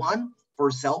task 1 for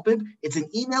CELPIP, it's an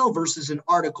email versus an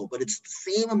article, but it's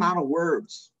the same amount of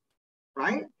words,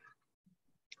 right?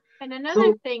 And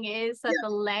another thing is that the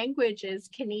language is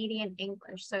Canadian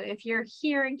English. So if you're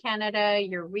here in Canada,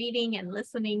 you're reading and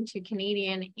listening to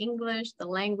Canadian English, the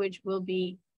language will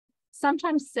be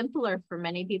sometimes simpler for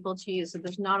many people to use. So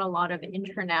there's not a lot of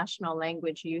international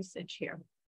language usage here.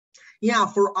 Yeah,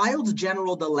 for IELTS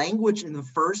General, the language in the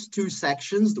first 2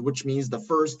 sections, which means the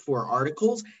first 4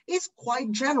 articles, is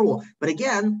quite general. But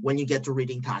again, when you get to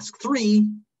reading task 3,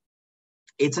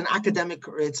 it's an academic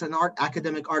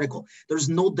article. There's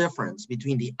no difference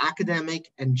between the academic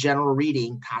and general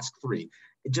reading task 3.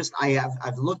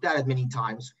 I've looked at it many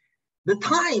times. The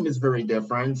time is very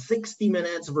different, 60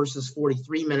 minutes versus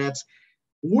 43 minutes.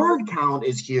 Word count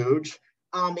is huge.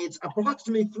 It's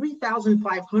approximately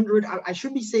 3,500. I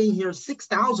should be saying here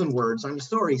 6,000 words. I'm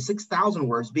sorry, 6,000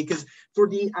 words, because for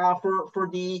the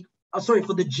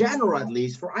general, at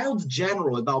least for IELTS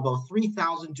General, about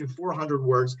 3,000 to 400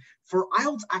 words. For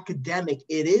IELTS Academic,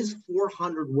 it is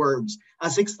 400 words,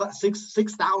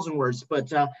 6,000 words. But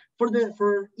for the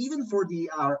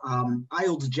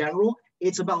IELTS General,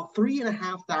 it's about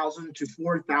 3,500 to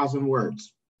 4,000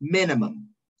 words minimum,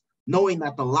 knowing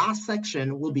that the last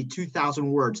section will be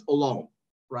 2,000 words alone,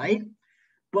 right?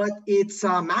 But it's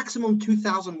maximum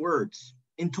 2,000 words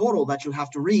in total that you have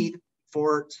to read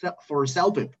for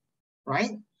CELPIP.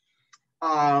 Right?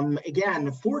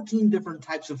 Again, 14 different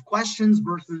types of questions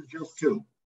versus just 2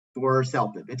 for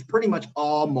CELPIP. It's pretty much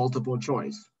all multiple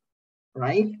choice,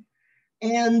 right?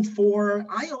 And for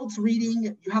IELTS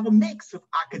reading, you have a mix of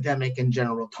academic and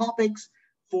general topics.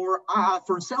 For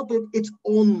CELPIP, it's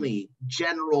only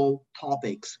general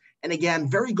topics. And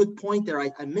again, very good point there.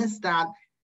 I missed that.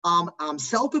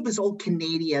 CELPIP is all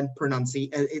Canadian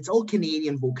pronunciation. It's all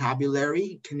Canadian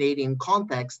vocabulary, Canadian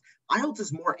context. IELTS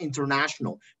is more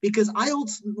international because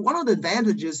IELTS, one of the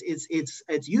advantages is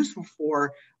it's useful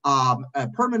for a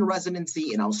permanent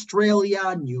residency in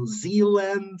Australia, New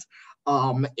Zealand,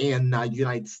 in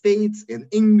United States, in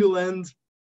England,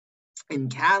 in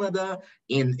Canada,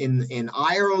 in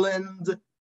Ireland.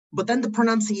 But then the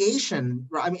pronunciation,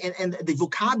 I mean, and the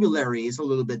vocabulary is a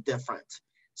little bit different.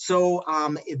 So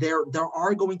there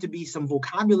are going to be some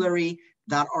vocabulary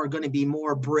that are going to be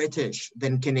more British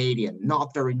than Canadian,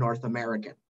 not very North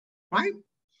American, right?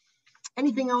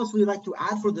 Anything else we'd like to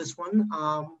add for this one,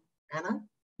 Anna?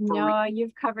 No,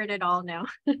 you've covered it all now.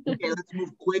 Okay, let's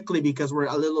move quickly because we're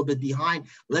a little bit behind.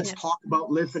 Let's talk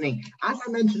about listening. As I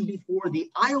mentioned before,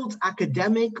 the IELTS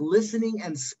academic listening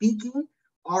and speaking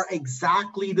are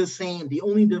exactly the same. The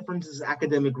only difference is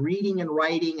academic reading and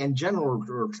writing and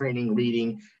general training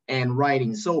reading and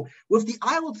writing. So with the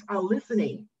IELTS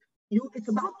listening, it's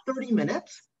about 30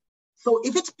 minutes. So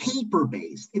if it's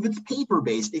paper-based,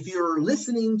 if you're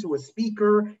listening to a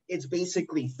speaker, it's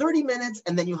basically 30 minutes,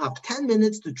 and then you have 10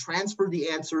 minutes to transfer the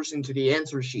answers into the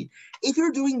answer sheet. If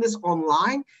you're doing this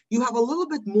online, you have a little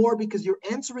bit more because you're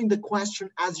answering the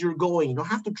question as you're going. You don't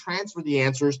have to transfer the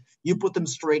answers. You put them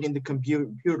straight into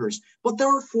computers. But there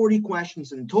are 40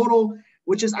 questions in total.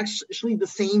 which is actually the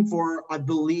same for, I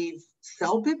believe,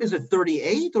 CELPIP. Is it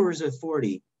 38 or is it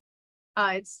 40?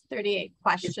 It's 38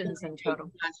 questions in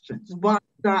total. Questions. But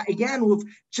again, with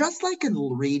just like in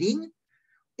reading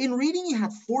you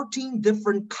have 14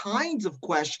 different kinds of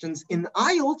questions. In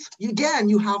IELTS, again,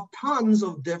 you have tons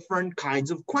of different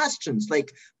kinds of questions.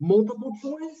 Like multiple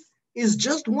choice is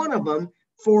just one of them.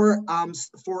 For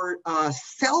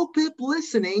CELPIP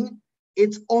listening,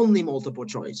 it's only multiple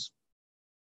choice.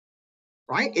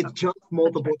 Right? It's just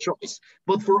multiple choice.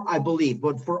 But for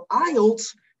IELTS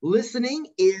listening,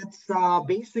 it's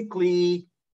basically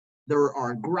there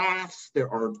are graphs, there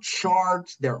are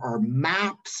charts, there are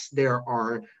maps, there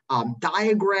are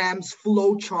diagrams,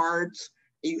 flow charts,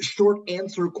 short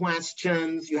answer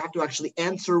questions. You have to actually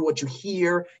answer what you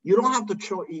hear. You don't have to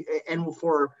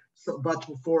for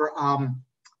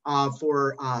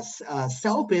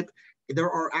CELPIP, there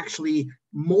are actually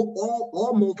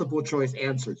all multiple choice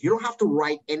answers. You don't have to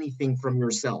write anything from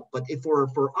yourself. But if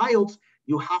for IELTS,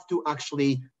 you have to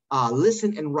actually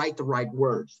listen and write the right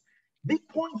words. Big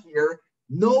point here,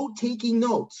 no taking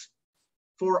notes.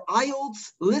 For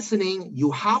IELTS listening,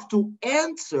 you have to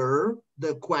answer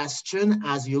the question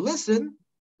as you listen,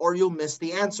 or you'll miss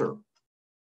the answer,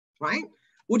 right?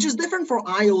 Which is different for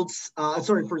IELTS,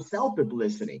 for CELPIP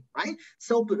listening, right?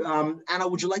 Anna,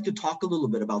 would you like to talk a little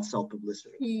bit about CELPIP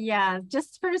listening? Yeah,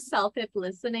 just for CELPIP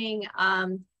listening,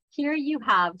 here you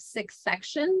have 6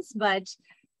 sections, but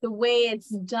the way it's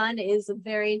done is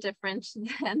very different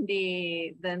than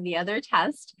the other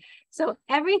test. So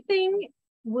everything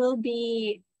will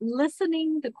be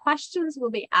listening. The questions will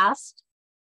be asked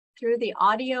through the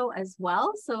audio as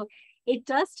well. So it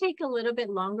does take a little bit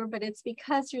longer, but it's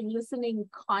because you're listening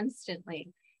constantly.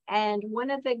 And one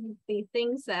of the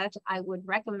things that I would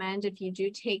recommend if you do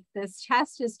take this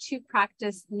test is to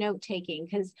practice note taking,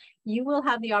 because you will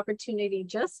have the opportunity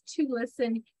just to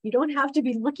listen. You don't have to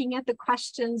be looking at the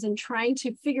questions and trying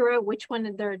to figure out which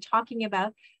one they're talking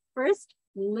about. First,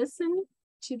 listen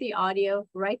to the audio,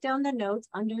 write down the notes,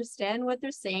 understand what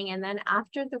they're saying, and then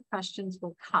after, the questions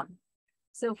will come.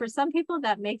 So for some people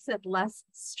that makes it less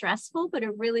stressful, but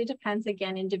it really depends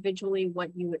again individually what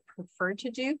you would prefer to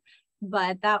do.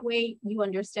 But that way you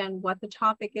understand what the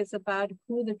topic is about,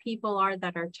 who the people are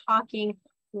that are talking,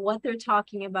 what they're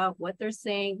talking about, what they're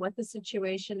saying, what the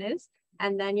situation is.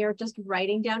 And then you're just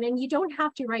writing down, and you don't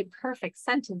have to write perfect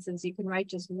sentences. You can write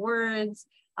just words,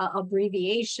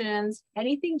 abbreviations,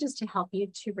 anything just to help you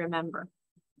to remember.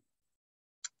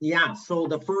 Yeah, so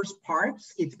the first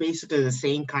parts, it's basically the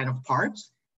same kind of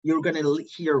parts. You're going to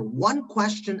hear one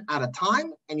question at a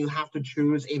time, and you have to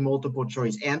choose a multiple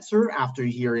choice answer after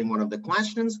hearing one of the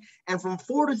questions. And from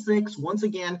 4 to 6, once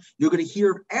again, you're going to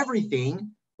hear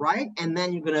everything, right? And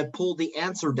then you're going to pull the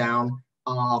answer down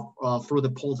through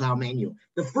the pull down menu.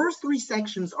 The first 3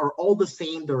 sections are all the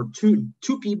same. There are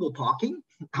two people talking,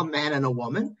 a man and a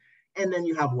woman. And then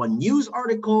you have one news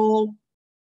article,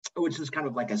 which is kind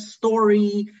of like a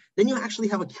story. Then you actually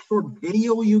have a short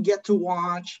video you get to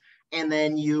watch. And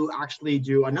then you actually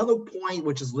do another point,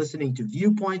 which is listening to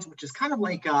viewpoints, which is kind of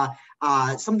like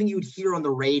something you would hear on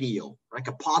the radio, like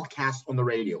a podcast on the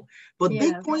radio. But yeah,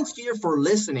 big points here for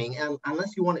listening, and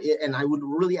unless you want to, and I would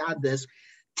really add this,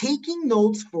 taking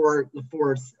notes for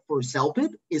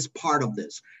CELPIP is part of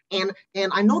this. And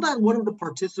I know that one of the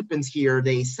participants here,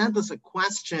 they sent us a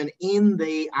question in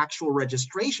the actual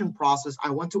registration process. I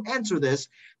want to answer this.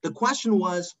 The question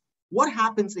was, what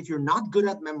happens if you're not good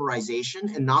at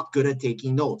memorization and not good at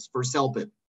taking notes for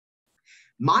CELPIP?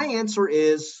 My answer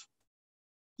is,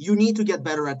 you need to get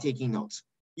better at taking notes.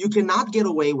 You cannot get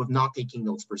away with not taking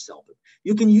notes for CELPIP.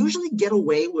 You can usually get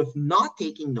away with not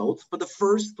taking notes for the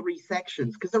first 3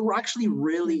 sections because they're actually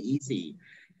really easy.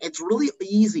 It's really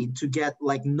easy to get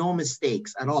like no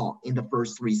mistakes at all in the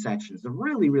first 3 sections. They're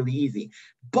really, really easy.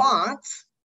 But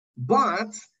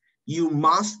you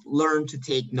must learn to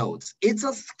take notes. It's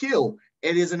a skill.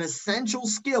 It is an essential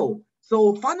skill.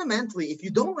 So fundamentally, if you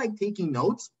don't like taking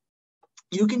notes,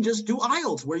 you can just do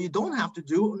IELTS where you don't have to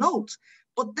do notes.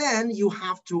 But then you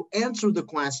have to answer the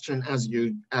question as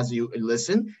you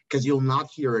listen, because you'll not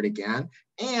hear it again.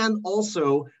 And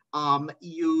also,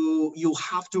 you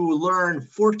have to learn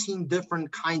 14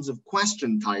 different kinds of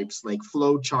question types like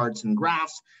flow charts and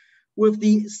graphs. With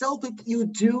the CELPIP, you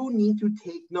do need to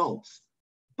take notes.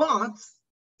 But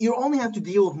you only have to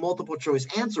deal with multiple choice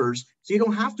answers, so you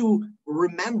don't have to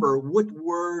remember what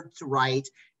word to write.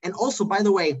 And also, by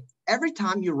the way, every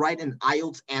time you write an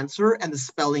IELTS answer and the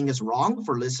spelling is wrong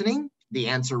for listening, the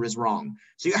answer is wrong.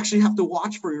 So you actually have to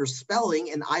watch for your spelling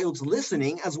in IELTS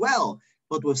listening as well.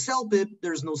 But with CELPIP,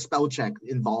 there's no spell check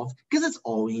involved because it's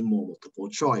only multiple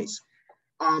choice.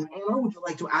 Anna, would you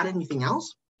like to add anything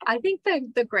else? I think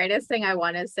the greatest thing I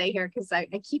want to say here, because I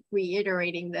keep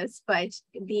reiterating this, but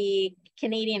the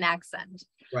Canadian accent.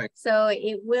 Right. So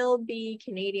it will be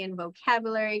Canadian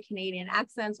vocabulary, Canadian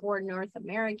accents, or North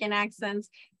American accents,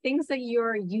 things that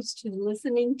you're used to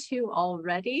listening to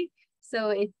already.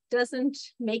 So it doesn't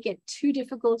make it too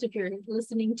difficult if you're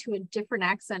listening to a different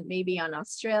accent, maybe an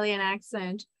Australian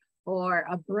accent or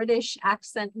a British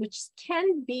accent, which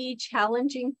can be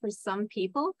challenging for some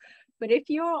people. But if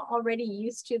you're already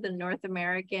used to the North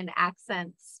American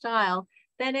accent style,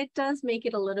 then it does make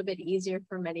it a little bit easier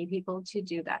for many people to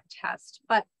do that test.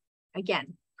 But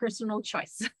again, personal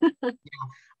choice.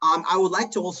 I would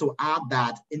like to also add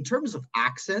that in terms of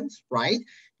accents, right,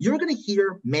 you're going to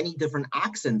hear many different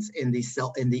accents in the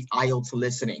IELTS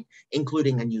listening,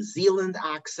 including a New Zealand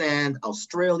accent,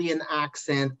 Australian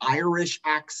accent, Irish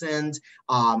accent,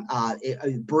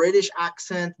 a British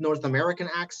accent, North American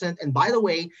accent. And by the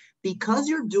way, because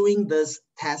you're doing this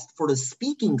test for the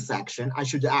speaking section, I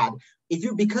should add,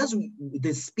 because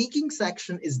the speaking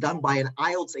section is done by an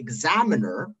IELTS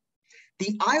examiner,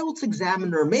 the IELTS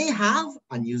examiner may have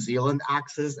a New Zealand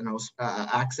accent, an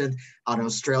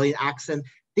Australian accent.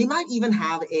 They might even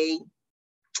have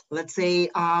let's say,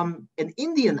 an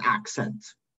Indian accent,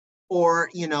 or,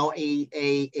 an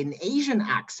Asian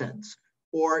accent,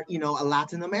 or, a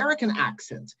Latin American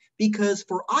accent. Because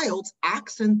for IELTS,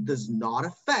 accent does not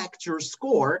affect your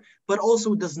score, but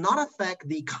also does not affect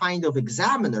the kind of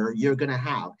examiner you're going to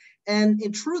have. And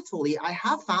truthfully, I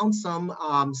have found some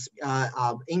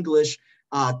English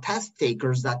test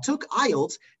takers that took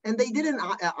IELTS, and they did an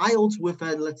IELTS with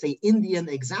a, let's say, Indian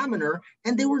examiner,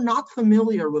 and they were not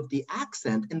familiar with the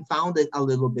accent and found it a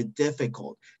little bit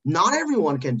difficult. Not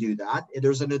everyone can do that.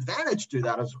 There's an advantage to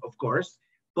that, of course,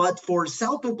 but for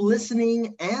CELPIP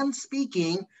listening and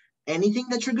speaking, anything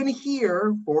that you're going to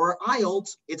hear for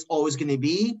IELTS, it's always going to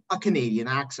be a Canadian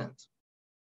accent,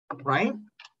 right?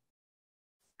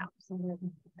 Absolutely.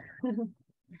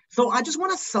 So I just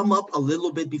want to sum up a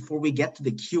little bit before we get to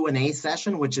the Q&A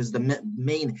session, which is the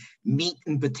main meat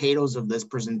and potatoes of this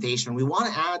presentation. We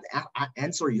want to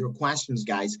answer your questions,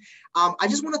 guys. I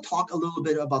just want to talk a little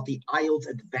bit about the IELTS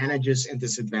advantages and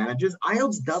disadvantages.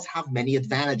 IELTS does have many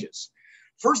advantages.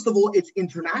 First of all, it's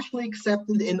internationally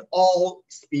accepted in all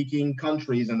speaking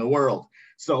countries in the world.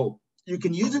 So you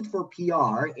can use it for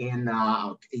PR in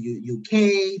UK,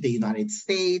 the United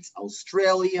States,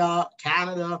 Australia,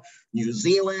 Canada, New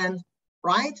Zealand,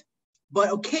 right? But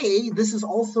okay, this is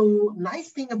also,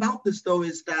 nice thing about this though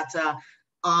is that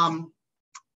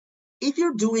if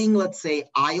you're doing, let's say,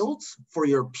 IELTS for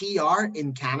your PR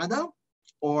in Canada,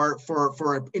 or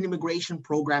for an immigration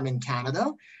program in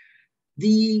Canada,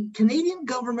 the Canadian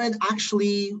government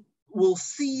actually will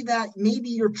see that maybe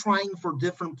you're trying for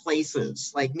different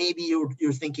places. Like maybe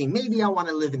you're thinking, maybe I want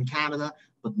to live in Canada,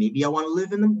 but maybe I want to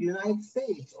live in the United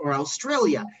States or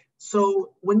Australia.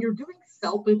 So when you're doing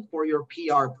CELPIP for your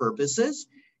PR purposes,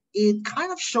 it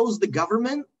kind of shows the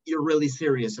government you're really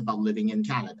serious about living in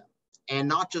Canada and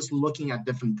not just looking at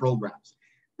different programs.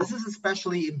 This is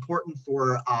especially important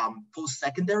for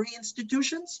post-secondary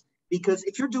institutions, because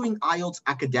if you're doing IELTS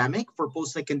academic for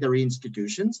post-secondary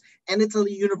institutions, and it's a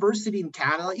university in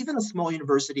Canada, even a small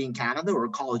university in Canada or a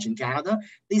college in Canada,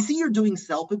 they see you're doing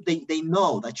CELPIP, they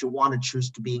know that you want to choose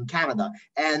to be in Canada.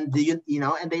 And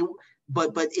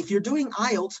but if you're doing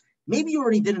IELTS, maybe you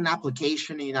already did an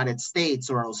application in the United States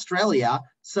or Australia.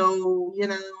 So,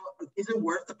 is it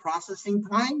worth the processing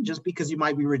time just because you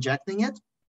might be rejecting it?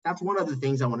 That's one of the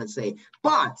things I want to say.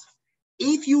 But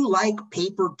if you like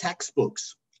paper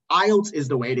textbooks, IELTS is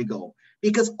the way to go,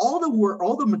 because all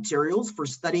the materials for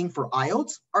studying for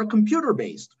IELTS are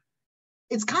computer-based.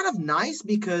 It's kind of nice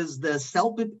because the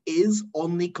CELPIP is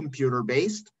only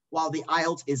computer-based, while the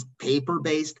IELTS is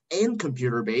paper-based and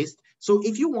computer-based. So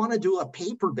if you want to do a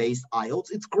paper-based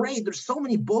IELTS, it's great. There's so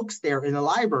many books there in the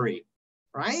library,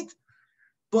 right?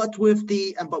 But with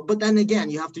but then again,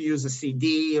 you have to use a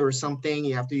CD or something.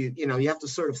 You have to, you have to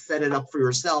sort of set it up for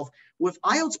yourself. With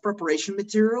IELTS preparation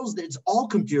materials, it's all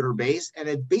computer-based, and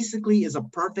it basically is a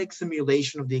perfect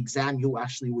simulation of the exam you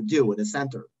actually would do at a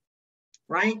center,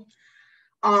 right?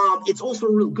 It's also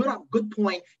a real good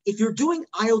point. If you're doing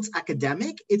IELTS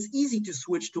academic, it's easy to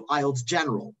switch to IELTS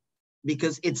general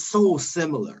because it's so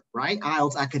similar, right?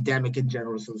 IELTS academic in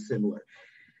general is so similar.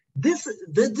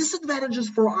 The disadvantages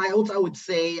for IELTS, I would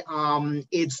say,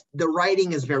 it's the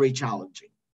writing is very challenging.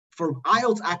 For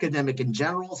IELTS academic in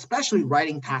general, especially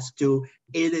writing task 2,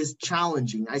 it is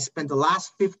challenging. I spent the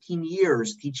last 15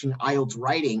 years teaching IELTS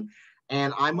writing,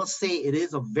 And I must say it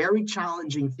is a very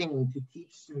challenging thing to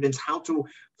teach students how to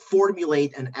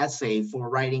formulate an essay for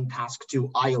writing task 2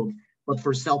 IELTS, but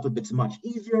for CELPIP it's much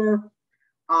easier.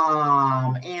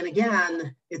 And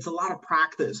again, it's a lot of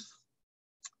practice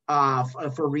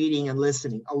for reading and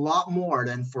listening, a lot more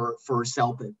than for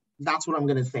CELPIP. That's what I'm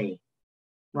gonna say,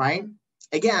 right?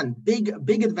 Again, big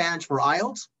advantage for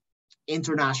IELTS,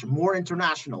 international, more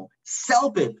international.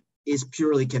 CELPIP is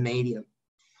purely Canadian.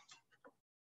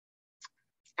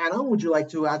 Anna, would you like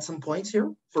to add some points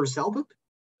here for CELPIP?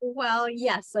 Well,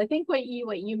 yes, I think what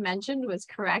you mentioned was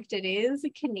correct. It is a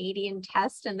Canadian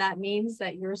test, and that means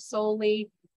that you're solely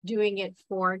doing it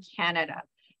for Canada.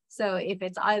 So if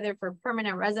it's either for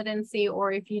permanent residency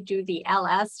or if you do the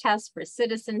LS test for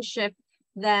citizenship,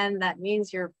 then that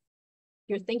means you're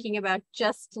thinking about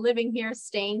just living here,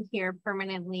 staying here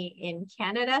permanently in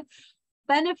Canada.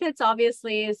 Benefits,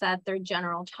 obviously, is that they're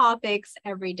general topics,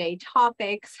 everyday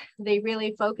topics. They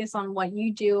really focus on what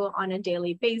you do on a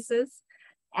daily basis.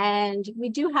 And we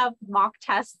do have mock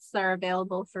tests that are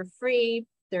available for free.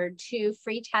 There are 2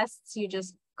 free tests. You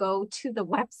just go to the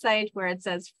website where it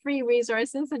says free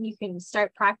resources and you can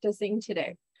start practicing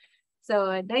today.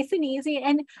 So nice and easy.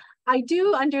 And I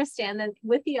do understand that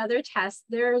with the other tests,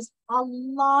 there's a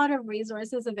lot of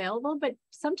resources available, but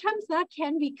sometimes that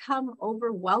can become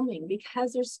overwhelming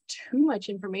because there's too much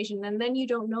information and then you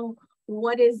don't know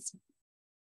what is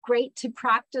great to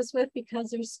practice with because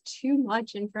there's too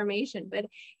much information. But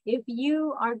if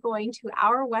you are going to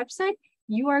our website,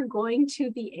 you are going to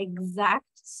the exact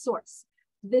source.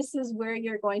 This is where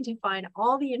you're going to find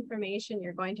all the information.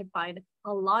 You're going to find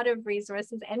a lot of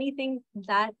resources, anything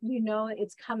that you know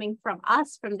it's coming from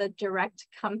us, from the direct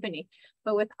company.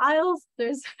 But with IELTS,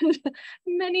 there's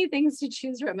many things to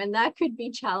choose from, and that could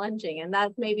be challenging. And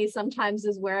that maybe sometimes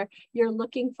is where you're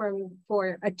looking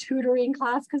for a tutoring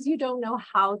class because you don't know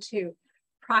how to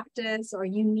practice or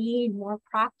you need more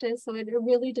practice. So it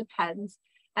really depends.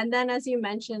 And then, as you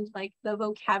mentioned, like the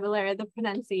vocabulary, the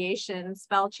pronunciation,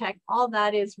 spell check, all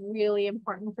that is really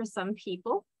important for some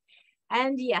people.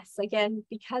 And yes, again,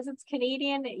 because it's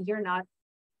Canadian, you're not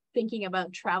thinking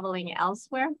about traveling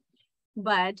elsewhere.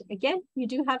 But again, you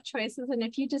do have choices. And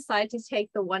if you decide to take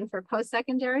the one for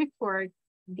post-secondary for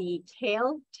the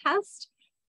TAIL test,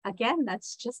 again,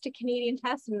 that's just a Canadian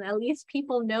test. And at least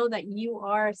people know that you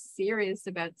are serious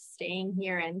about staying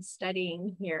here and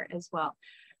studying here as well.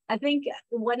 I think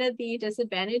one of the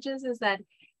disadvantages is that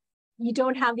you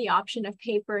don't have the option of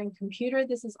paper and computer.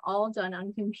 This is all done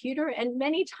on computer. And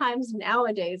many times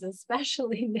nowadays,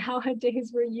 especially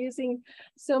nowadays, we're using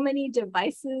so many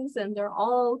devices and they're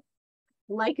all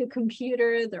like a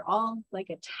computer. They're all like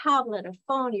a tablet, a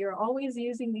phone. You're always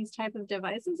using these type of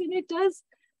devices and it does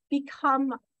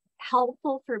become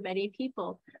helpful for many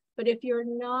people. But if you're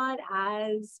not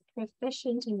as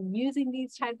proficient in using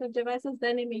these type of devices,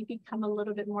 then it may become a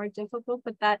little bit more difficult,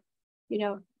 but that, you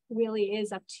know, really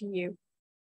is up to you.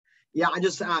 Yeah, I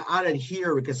just added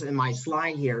here because in my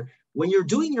slide here, when you're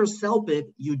doing your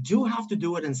CELPIP, you do have to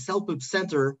do it in CELPIP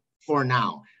Center for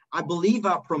now. I believe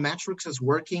Prometric is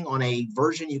working on a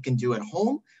version you can do at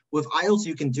home. With IELTS,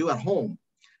 you can do at home.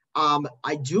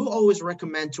 I do always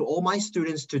recommend to all my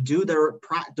students to do their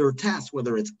test,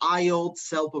 whether it's IELTS,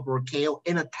 CELPIP, or CAIL,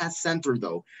 in a test center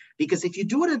though, because if you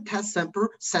do it in a test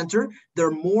center,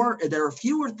 there are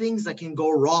fewer things that can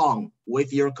go wrong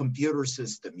with your computer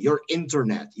system, your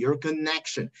internet, your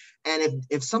connection. And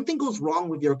if something goes wrong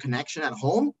with your connection at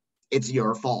home, it's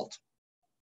your fault,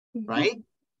 right?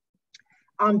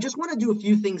 Just want to do a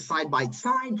few things side by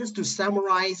side, just to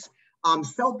summarize.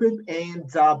 CELPIP,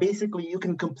 and basically you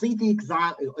can complete the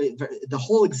exam, the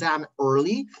whole exam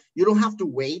early. You don't have to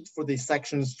wait for these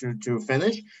sections to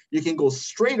finish. You can go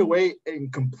straight away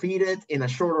and complete it in a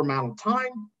shorter amount of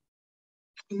time.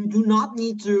 You do not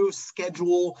need to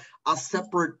schedule a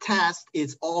separate test.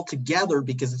 It's all together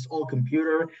because it's all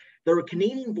computer. There are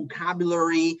Canadian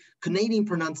vocabulary, Canadian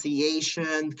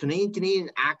pronunciation,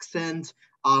 Canadian accent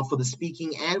for the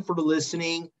speaking and for the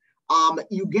listening.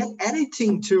 You get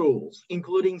editing tools,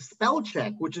 including spell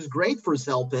check, which is great for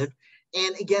CELPIP.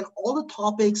 And again, all the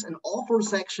topics and all 4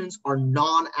 sections are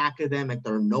non-academic.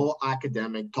 There are no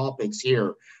academic topics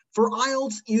here. For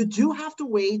IELTS, you do have to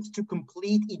wait to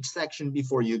complete each section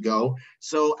before you go.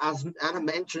 So as Anna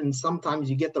mentioned, sometimes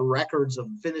you get the records of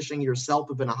finishing your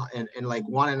CELPIP in like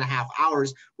 1.5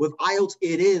 hours. With IELTS,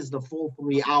 it is the full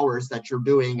 3 hours that you're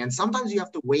doing. And sometimes you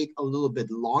have to wait a little bit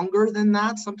longer than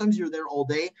that. Sometimes you're there all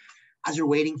day as you're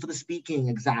waiting for the speaking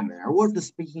examiner, or if the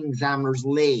speaking examiner's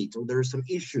late, or there's some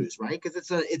issues, right? Because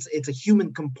it's a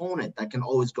human component that can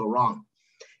always go wrong.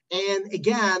 And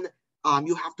again,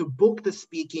 You have to book the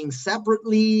speaking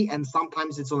separately, and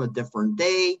sometimes it's on a different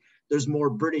day. There's more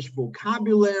British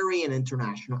vocabulary and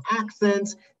international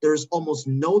accents. There's almost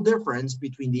no difference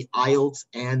between the IELTS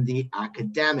and the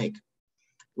academic,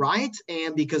 right?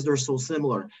 And because they're so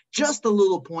similar. Just a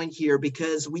little point here,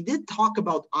 because we did talk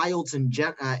about IELTS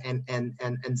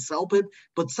and CELPIP,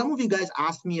 but some of you guys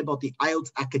asked me about the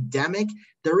IELTS academic.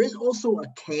 There is also a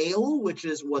CALE, which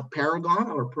is what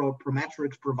Paragon or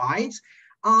Prometric provides.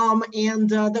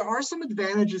 There are some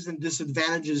advantages and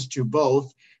disadvantages to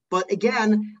both. But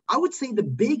again, I would say the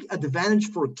big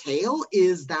advantage for CALE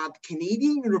is that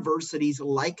Canadian universities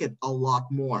like it a lot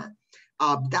more.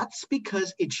 That's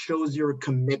because it shows your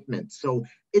commitment. So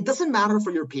it doesn't matter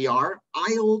for your PR,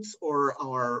 IELTS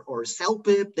or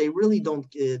CELPIP, they really don't,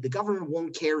 the government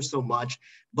won't care so much.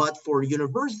 But for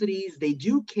universities, they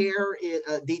do care,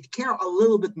 they care a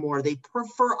little bit more. They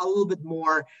prefer a little bit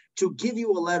more to give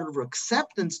you a letter of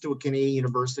acceptance to a Canadian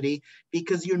university,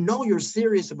 because you know you're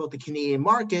serious about the Canadian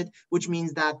market, which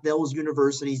means that those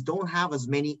universities don't have as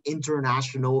many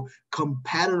international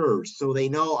competitors. So they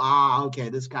know, okay,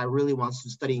 this guy really wants to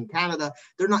study in Canada.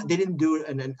 They didn't do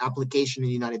an application in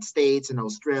the United States and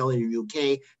Australia or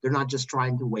UK. They're not just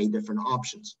trying to weigh different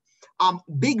options.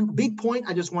 Big point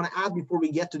I just want to add before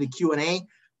we get to the Q&A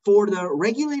for the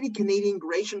regulated Canadian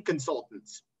immigration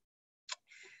consultants.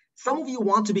 Some of you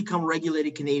want to become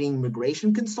regulated Canadian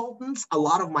immigration consultants. A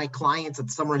lot of my clients at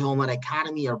Summerhill Online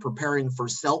Academy are preparing for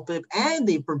CELPIP, and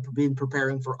they've been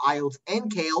preparing for IELTS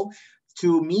and CALE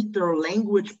to meet their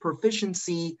language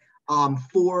proficiency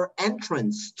for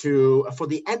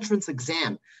the entrance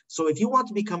exam. So if you want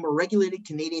to become a regulated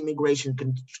Canadian immigration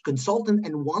consultant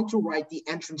and want to write the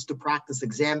entrance to practice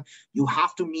exam, you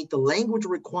have to meet the language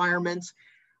requirements.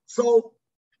 So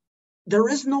there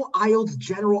is no IELTS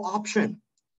general option.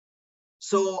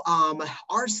 So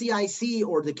RCIC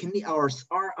or CRIC,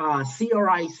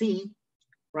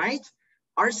 right?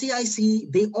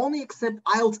 RCIC, they only accept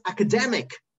IELTS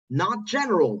academic, not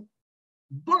general,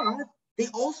 but they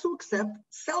also accept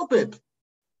CELPIP,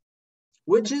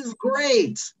 which is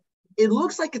great. It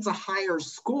looks like it's a higher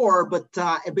score, but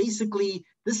basically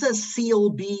this says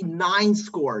CLB 9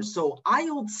 score. So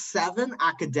IELTS 7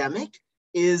 academic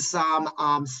is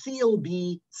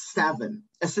CLB 7,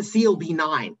 it's a CLB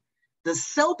 9. The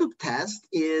CELPIP test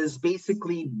is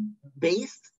basically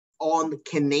based on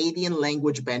Canadian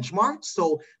language benchmarks.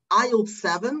 So IELTS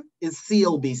 7 is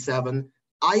CLB 7,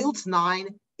 IELTS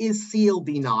 9 is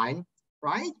CLB 9,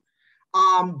 right?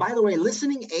 By the way,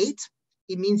 listening 8,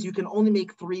 it means you can only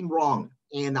make 3 wrong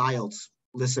in IELTS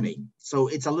listening. So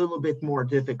it's a little bit more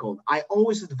difficult. I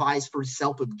always advise for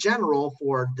CELPIP general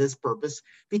for this purpose,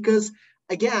 because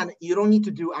again, you don't need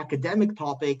to do academic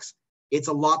topics. It's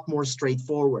a lot more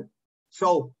straightforward.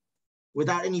 So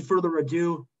without any further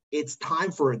ado, it's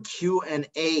time for a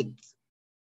Q&A.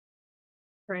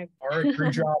 Right. All right,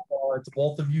 great job to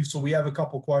both of you. So we have a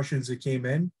couple questions that came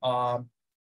in. So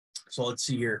let's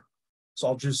see here. So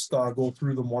I'll just go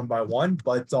through them one by one.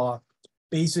 But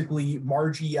basically,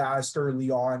 Margie asked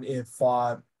early on if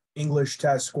English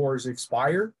test scores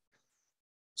expire.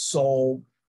 So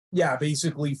yeah,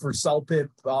 basically for CELPIP,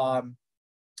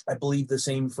 I believe the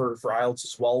same for IELTS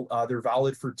as well. They're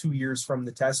valid for 2 years from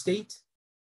the test date.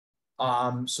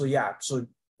 So yeah, so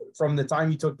from the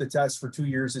time you took the test for 2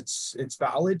 years, it's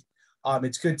valid.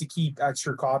 It's good to keep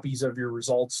extra copies of your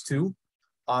results too,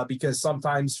 because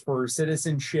sometimes for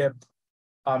citizenship,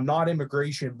 not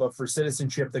immigration, but for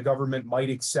citizenship, the government might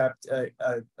accept a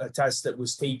test that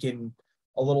was taken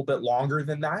a little bit longer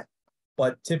than that.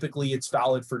 But typically it's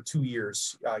valid for 2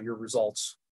 years, your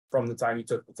results from the time you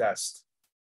took the test.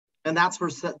 And that's for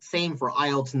same for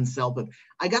IELTS and CELPIP.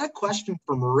 I got a question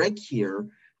from Rick here.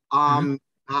 I'm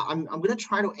going to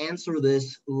try to answer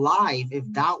this live if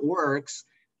that works.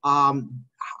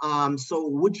 So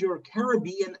would your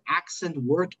Caribbean accent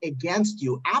work against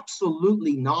you?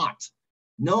 Absolutely not.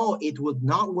 No, it would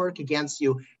not work against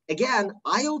you. Again,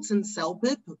 IELTS and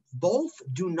CELPIP both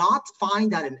do not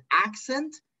find that an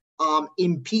accent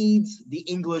impedes the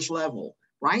English level,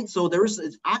 right? So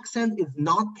accent is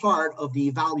not part of the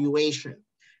evaluation.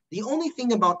 The only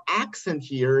thing about accent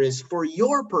here is for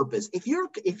your purpose. If you're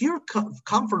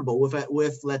comfortable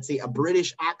with let's say a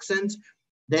British accent,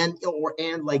 then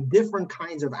and like different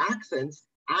kinds of accents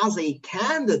as a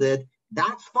candidate,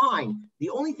 that's fine. The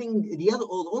only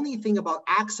thing about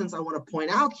accents I want to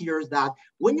point out here is that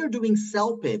when you're doing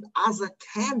CELPIP as a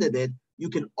candidate, you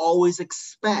can always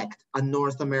expect a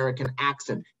North American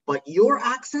accent, but your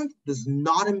accent does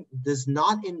not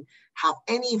have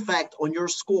any effect on your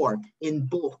score in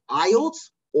both IELTS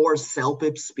or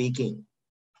CELPIP speaking.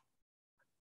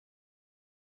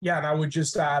 Yeah, and I would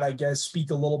just add, I guess, speak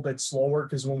a little bit slower,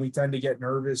 because when we tend to get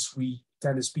nervous, we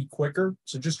tend to speak quicker.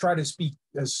 So just try to speak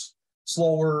as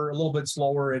slower, a little bit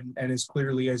slower, and as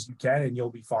clearly as you can, and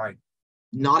you'll be fine.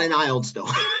 Not in IELTS though.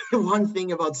 One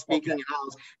thing about speaking in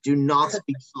IELTS, do not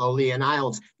speak slowly in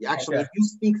IELTS. Actually, if you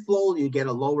speak slowly, you get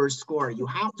a lower score. You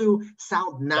have to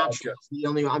sound natural. The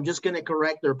only, I'm just going to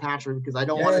correct there, Patrick, because I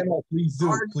don't want to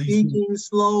start speaking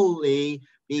slowly,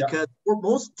 because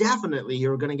most definitely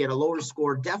you're going to get a lower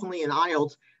score, definitely in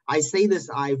IELTS. I say this,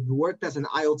 I've worked as an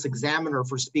IELTS examiner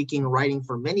for speaking and writing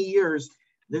for many years.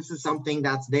 This is something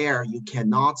that's there. You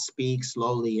cannot speak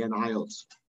slowly in IELTS.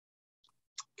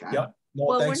 Okay. Yep.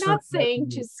 Well, we're not saying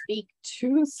to speak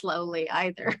too slowly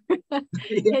either.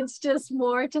 It's just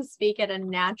more to speak at a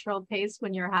natural pace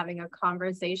when you're having a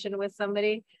conversation with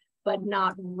somebody, but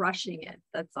not rushing it.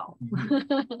 That's all.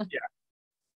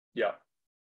 Yeah.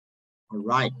 All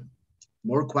right.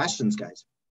 More questions, guys.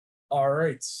 All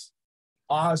right.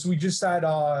 So we just had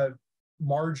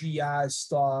Margie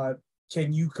asked,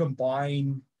 can you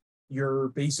combine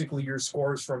basically your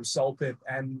scores from CELPIP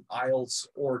and IELTS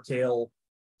or CALE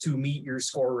to meet your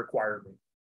score requirement?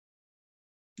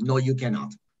 No, you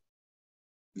cannot.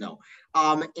 No.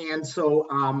 And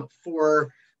so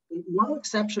for one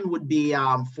exception would be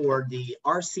for the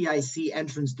RCIC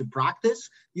entrance to practice,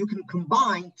 you can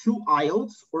combine 2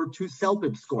 IELTS or 2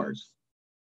 CELPIP scores.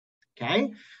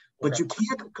 Okay? But you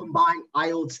can't combine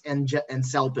IELTS and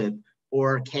CELPIP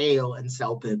or CALE and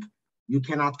CELPIP. You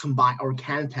cannot combine or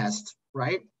can test,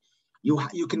 right?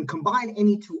 You can combine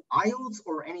any 2 IELTS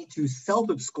or any 2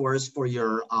 CELPIP scores for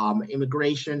your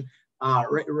immigration,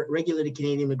 regulated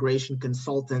Canadian immigration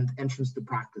consultant entrance to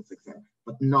practice exam,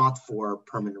 but not for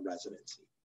permanent residency.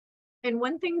 And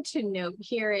one thing to note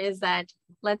here is that,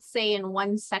 let's say in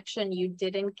one section you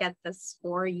didn't get the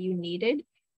score you needed,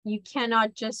 you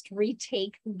cannot just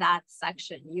retake that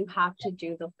section. You have to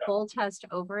do the full test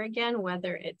over again,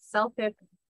 whether it's CELPIP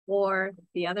or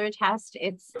the other test.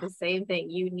 It's the same thing.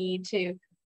 You'll need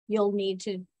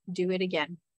to do it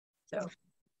again. So,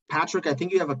 Patrick, I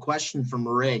think you have a question from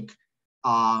Rick.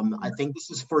 I think this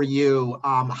is for you.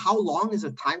 How long is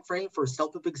a time frame for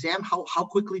CELPIP exam? How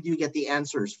quickly do you get the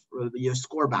answers for your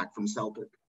score back from CELPIP?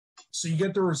 So you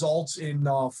get the results in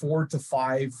 4 to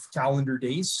 5 calendar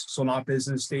days. So not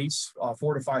business days,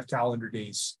 4 to 5 calendar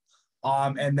days.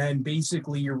 And then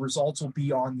basically your results will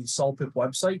be on the CELPIP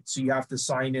website. So you have to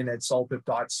sign in at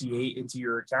celpip.ca into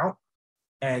your account,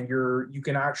 and you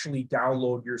can actually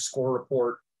download your score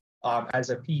report as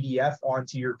a PDF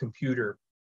onto your computer,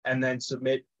 and then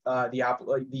submit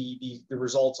the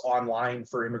results online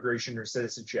for immigration or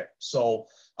citizenship. So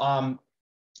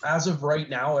as of right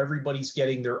now, everybody's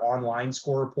getting their online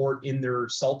score report in their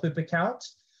CELPIP account.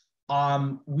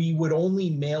 We would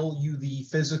only mail you the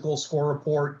physical score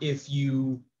report if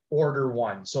you order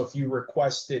one. So if you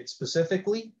request it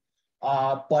specifically,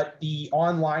 but the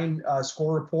online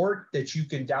score report that you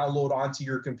can download onto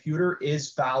your computer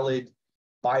is valid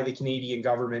by the Canadian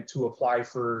government to apply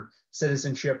for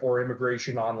citizenship or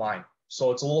immigration online.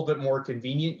 So it's a little bit more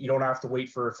convenient. You don't have to wait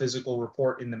for a physical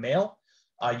report in the mail.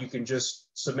 You can just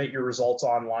submit your results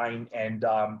online and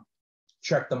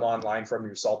check them online from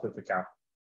your CELPIP account.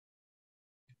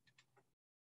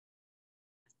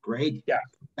 Great. Yeah.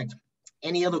 Thanks.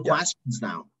 Any other questions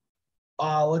now?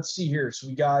 Let's see here. So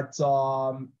we got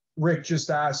Rick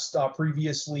just asked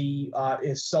previously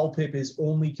if CELPIP is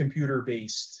only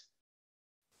computer-based.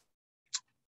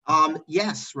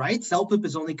 Yes, right. CELPIP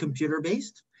is only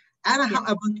computer-based. Anna,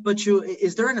 but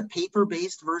is there a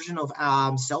paper-based version of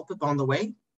CELPIP on the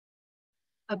way?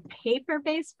 A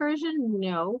paper-based version,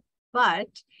 no. But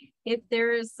if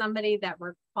there is somebody that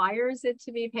requires it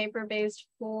to be paper-based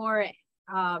for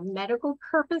medical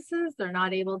purposes, they're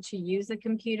not able to use a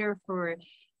computer for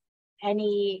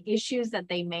any issues that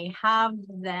they may have,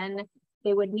 then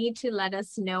they would need to let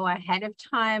us know ahead of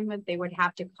time. They would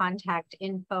have to contact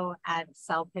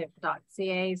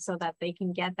info@celpip.ca so that they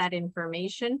can get that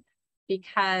information,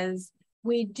 because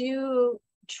we do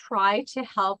try to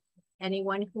help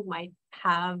anyone who might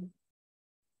have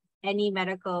any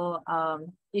medical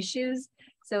issues.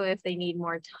 So if they need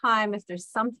more time, if there's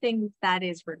something that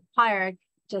is required,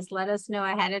 just let us know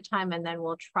ahead of time, and then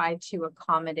we'll try to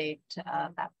accommodate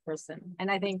that person.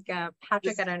 And I think,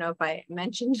 Patrick, I don't know if I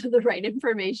mentioned the right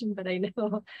information, but I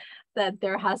know that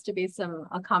there has to be some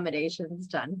accommodations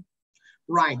done.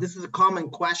 Right. This is a common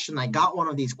question. I got one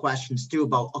of these questions too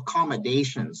about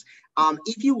accommodations.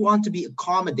 If you want to be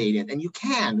accommodated, and you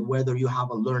can, whether you have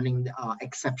a learning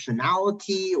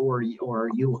exceptionality or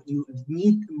you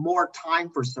need more time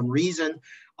for some reason,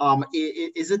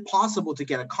 is it possible to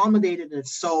get accommodated? And if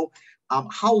so,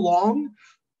 how long?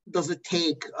 does it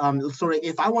take? Sorry,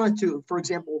 if I wanted to, for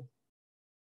example,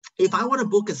 if I want to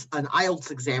book an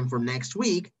IELTS exam for next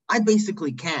week, I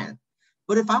basically can.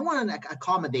 But if I want an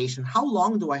accommodation, how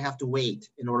long do I have to wait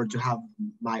in order to have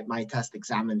my test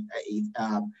examined,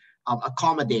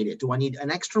 accommodated? Do I need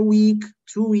an extra week,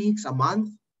 2 weeks, a month?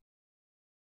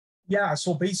 Yeah,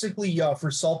 so basically for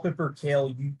CELPIP or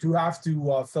CALE, you do have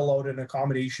to fill out an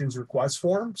accommodations request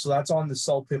form. So that's on the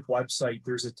CELPIP website.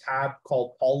 There's a tab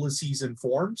called Policies and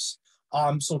Forms.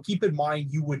 So keep in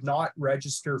mind, you would not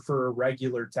register for a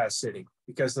regular test sitting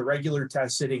because the regular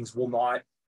test sittings will not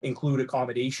include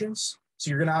accommodations. So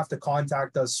you're going to have to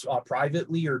contact us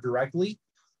privately or directly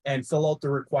and fill out the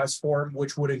request form,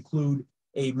 which would include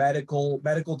a medical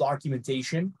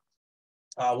documentation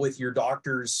with your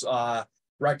doctor's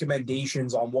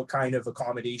recommendations on what kind of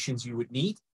accommodations you would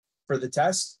need for the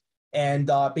test. And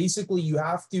basically you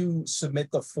have to submit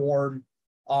the form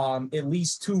at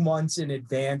least 2 months in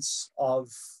advance of,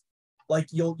 like,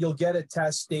 you'll get a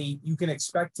test date. You can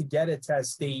expect to get a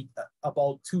test date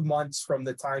about 2 months from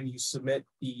the time you submit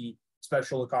the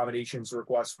special accommodations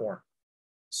request form.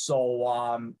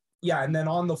 So yeah, and then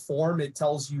on the form, it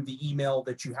tells you the email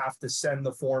that you have to send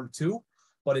the form to,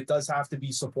 but it does have to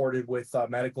be supported with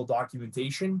medical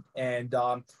documentation. And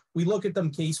we look at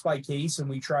them case by case, and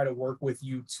we try to work with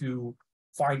you to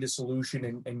find a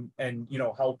solution and you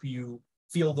know, help you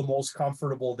feel the most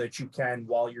comfortable that you can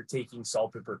while you're taking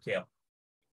CELPIP or CALE.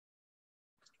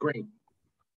 Great.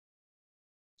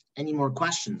 Any more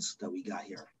questions that we got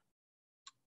here?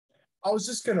 I was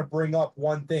just going to bring up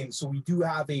one thing. So we do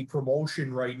have a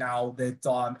promotion right now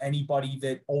that anybody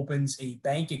that opens a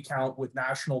bank account with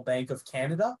National Bank of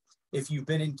Canada, if you've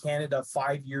been in Canada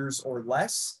 5 years or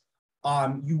less,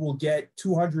 you will get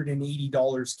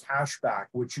 $280 cash back,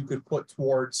 which you could put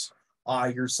towards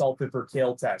your CELPIP or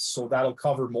CALE test. So that'll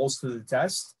cover most of the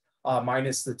test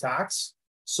minus the tax.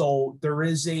 So there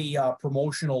is a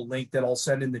promotional link that I'll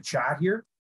send in the chat here.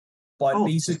 But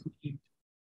basically,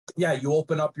 yeah, you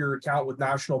open up your account with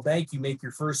National Bank, you make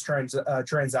your first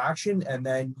transaction, and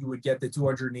then you would get the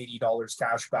 $280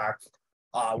 cash back,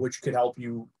 which could help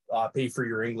you pay for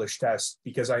your English test.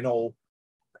 Because I know,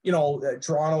 you know,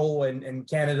 Toronto and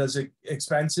Canada's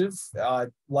expensive.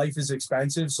 Life is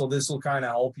expensive. So this will kind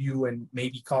of help you and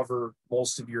maybe cover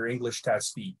most of your English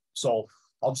test fee. So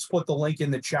I'll just put the link in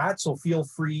the chat. So feel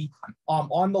free.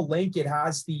 On the link, it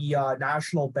has the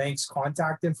National Bank's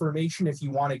contact information if you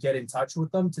want to get in touch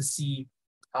with them to see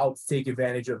how to take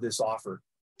advantage of this offer.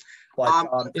 But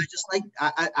I just like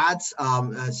add,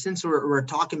 since we're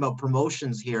talking about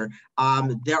promotions here,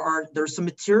 there's some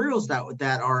materials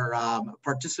that our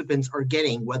participants are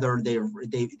getting, whether they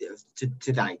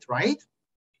tonight, right?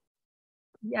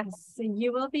 Yes, so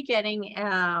you will be getting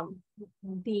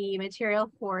the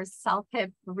material for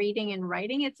CELPIP reading and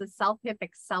writing. It's a CELPIP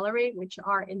Accelerate, which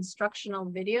are instructional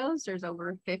videos. There's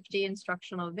over 50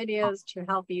 instructional videos to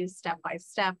help you step by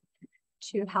step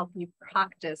to help you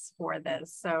practice for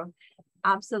this. So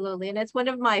absolutely. And it's one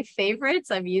of my favorites.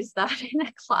 I've used that in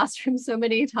a classroom so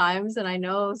many times, and I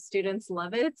know students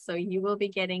love it. So you will be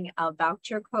getting a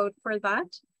voucher code for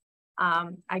that.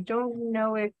 I don't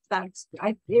know if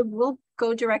it will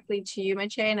go directly to you,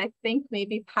 Maciej, and I think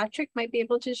maybe Patrick might be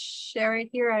able to share it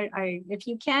here. If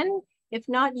you can, if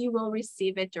not, you will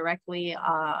receive it directly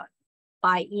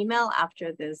by email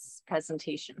after this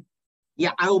presentation.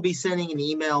 Yeah, I will be sending an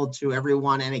email to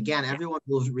everyone. And again, everyone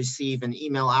will receive an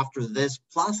email after this,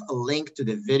 plus a link to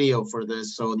the video for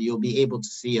this. So you'll be able to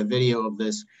see a video of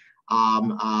this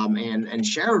and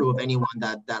share it with anyone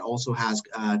that also has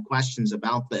questions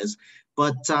about this.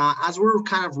 But as we're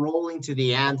kind of rolling to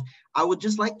the end, I would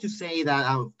just like to say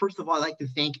that, first of all, I'd like to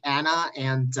thank Anna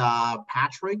and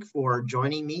Patrick for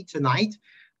joining me tonight.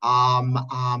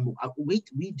 Wait,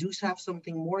 we do have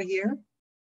something more here.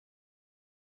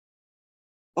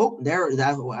 Oh,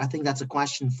 I think that's a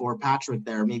question for Patrick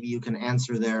there. Maybe you can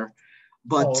answer there.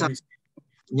 But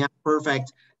yeah,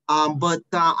 perfect. But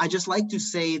I just like to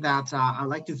say that I'd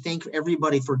like to thank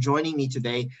everybody for joining me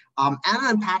today. Anna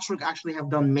and Patrick actually have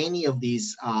done many of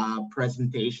these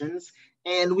presentations,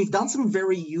 and we've done some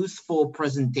very useful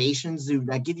presentations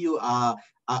that give you a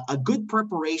good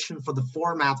preparation for the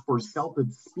format for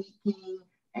CELPIP speaking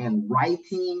and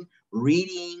writing,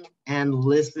 reading, and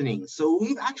listening. So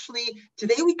we've actually,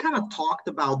 today we kind of talked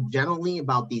about generally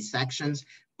about these sections,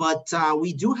 but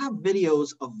we do have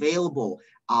videos available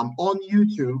on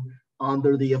YouTube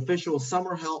under the official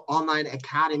Summerhill Online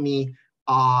Academy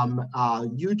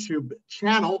YouTube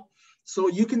channel. So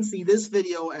you can see this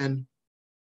video and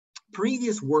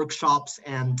previous workshops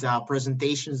and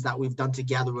presentations that we've done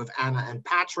together with Anna and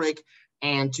Patrick.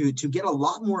 and to get a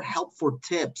lot more helpful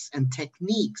tips and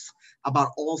techniques about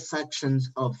all sections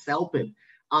of CELPIP.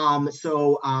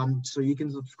 So you can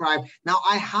subscribe. Now,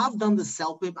 I have done the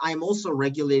CELPIP. I am also a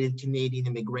regulated Canadian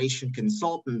immigration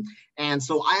consultant. And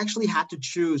so I actually had to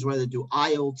choose whether to do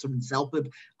IELTS or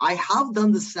CELPIP. I have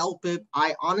done the CELPIP.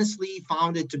 I honestly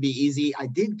found it to be easy. I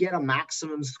did get a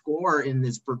maximum score in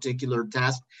this particular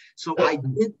test. So I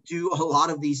did do a lot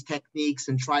of these techniques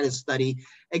and try to study.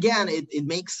 Again, it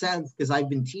makes sense because I've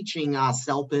been teaching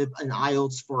CELPIP and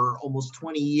IELTS for almost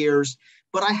 20 years.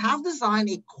 But I have designed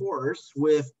a course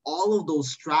with all of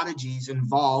those strategies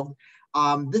involved.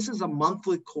 This is a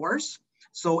monthly course.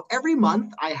 So every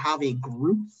month I have a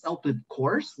group CELPIP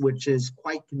course, which is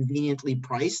quite conveniently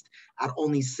priced at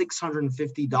only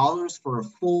 $650 for a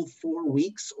full 4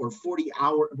 weeks or 40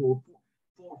 hours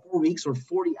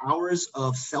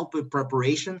of CELPIP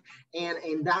preparation. And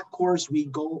in that course, we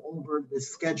go over the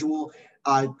schedule,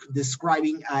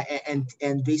 describing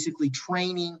and basically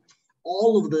training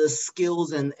all of the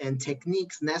skills and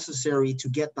techniques necessary to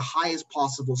get the highest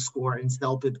possible score in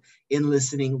CELPIP in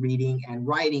listening, reading, and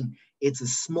writing. It's a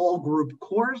small group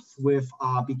course with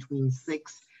between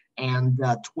 6 and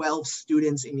 12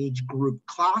 students in each group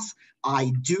class.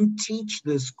 I do teach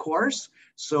this course,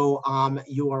 so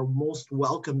you are most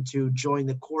welcome to join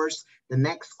the course. The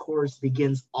next course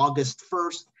begins August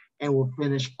 1st and will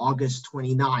finish August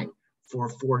 29 for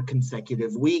 4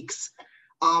 consecutive weeks.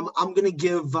 I'm going to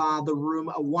give the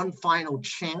room one final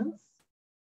chance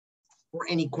for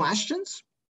any questions.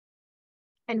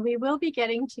 And we will be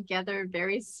getting together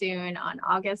very soon on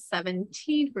August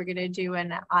 17th. We're going to do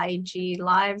an IG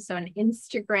live, so an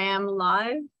Instagram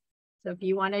live. So if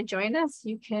you want to join us,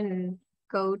 you can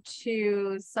go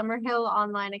to Summerhill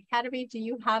Online Academy. Do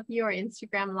you have your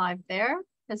Instagram live there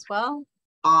as well?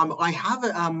 I have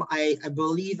it. I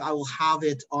believe I will have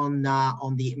it on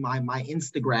my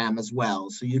Instagram as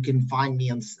well. So you can find me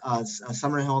on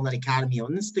Summerhill Online Academy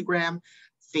on Instagram,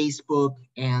 Facebook,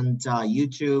 and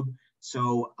YouTube.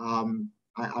 So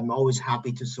I'm always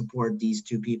happy to support these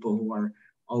two people who are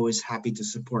always happy to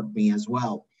support me as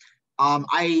well.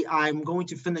 I'm going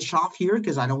to finish off here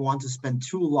because I don't want to spend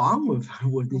too long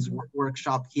with this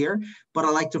workshop here. But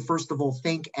I'd like to first of all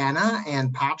thank Anna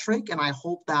and Patrick, and I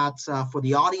hope that for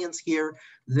the audience here,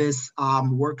 this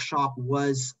workshop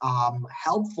was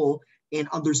helpful in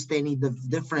understanding the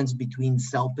difference between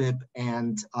CELPIP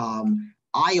and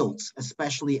IELTS,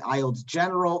 especially IELTS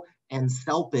General and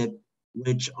CELPIP,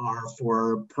 which are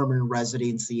for permanent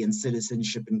residency and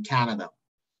citizenship in Canada.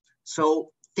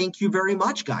 So thank you very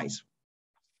much, guys.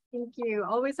 Thank you.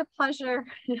 Always a pleasure.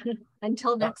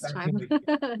 Until next time.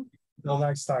 Until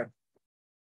next time.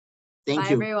 Thank Bye,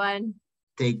 you. everyone.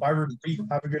 Bye, everybody.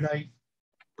 Have a good night.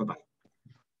 Bye-bye.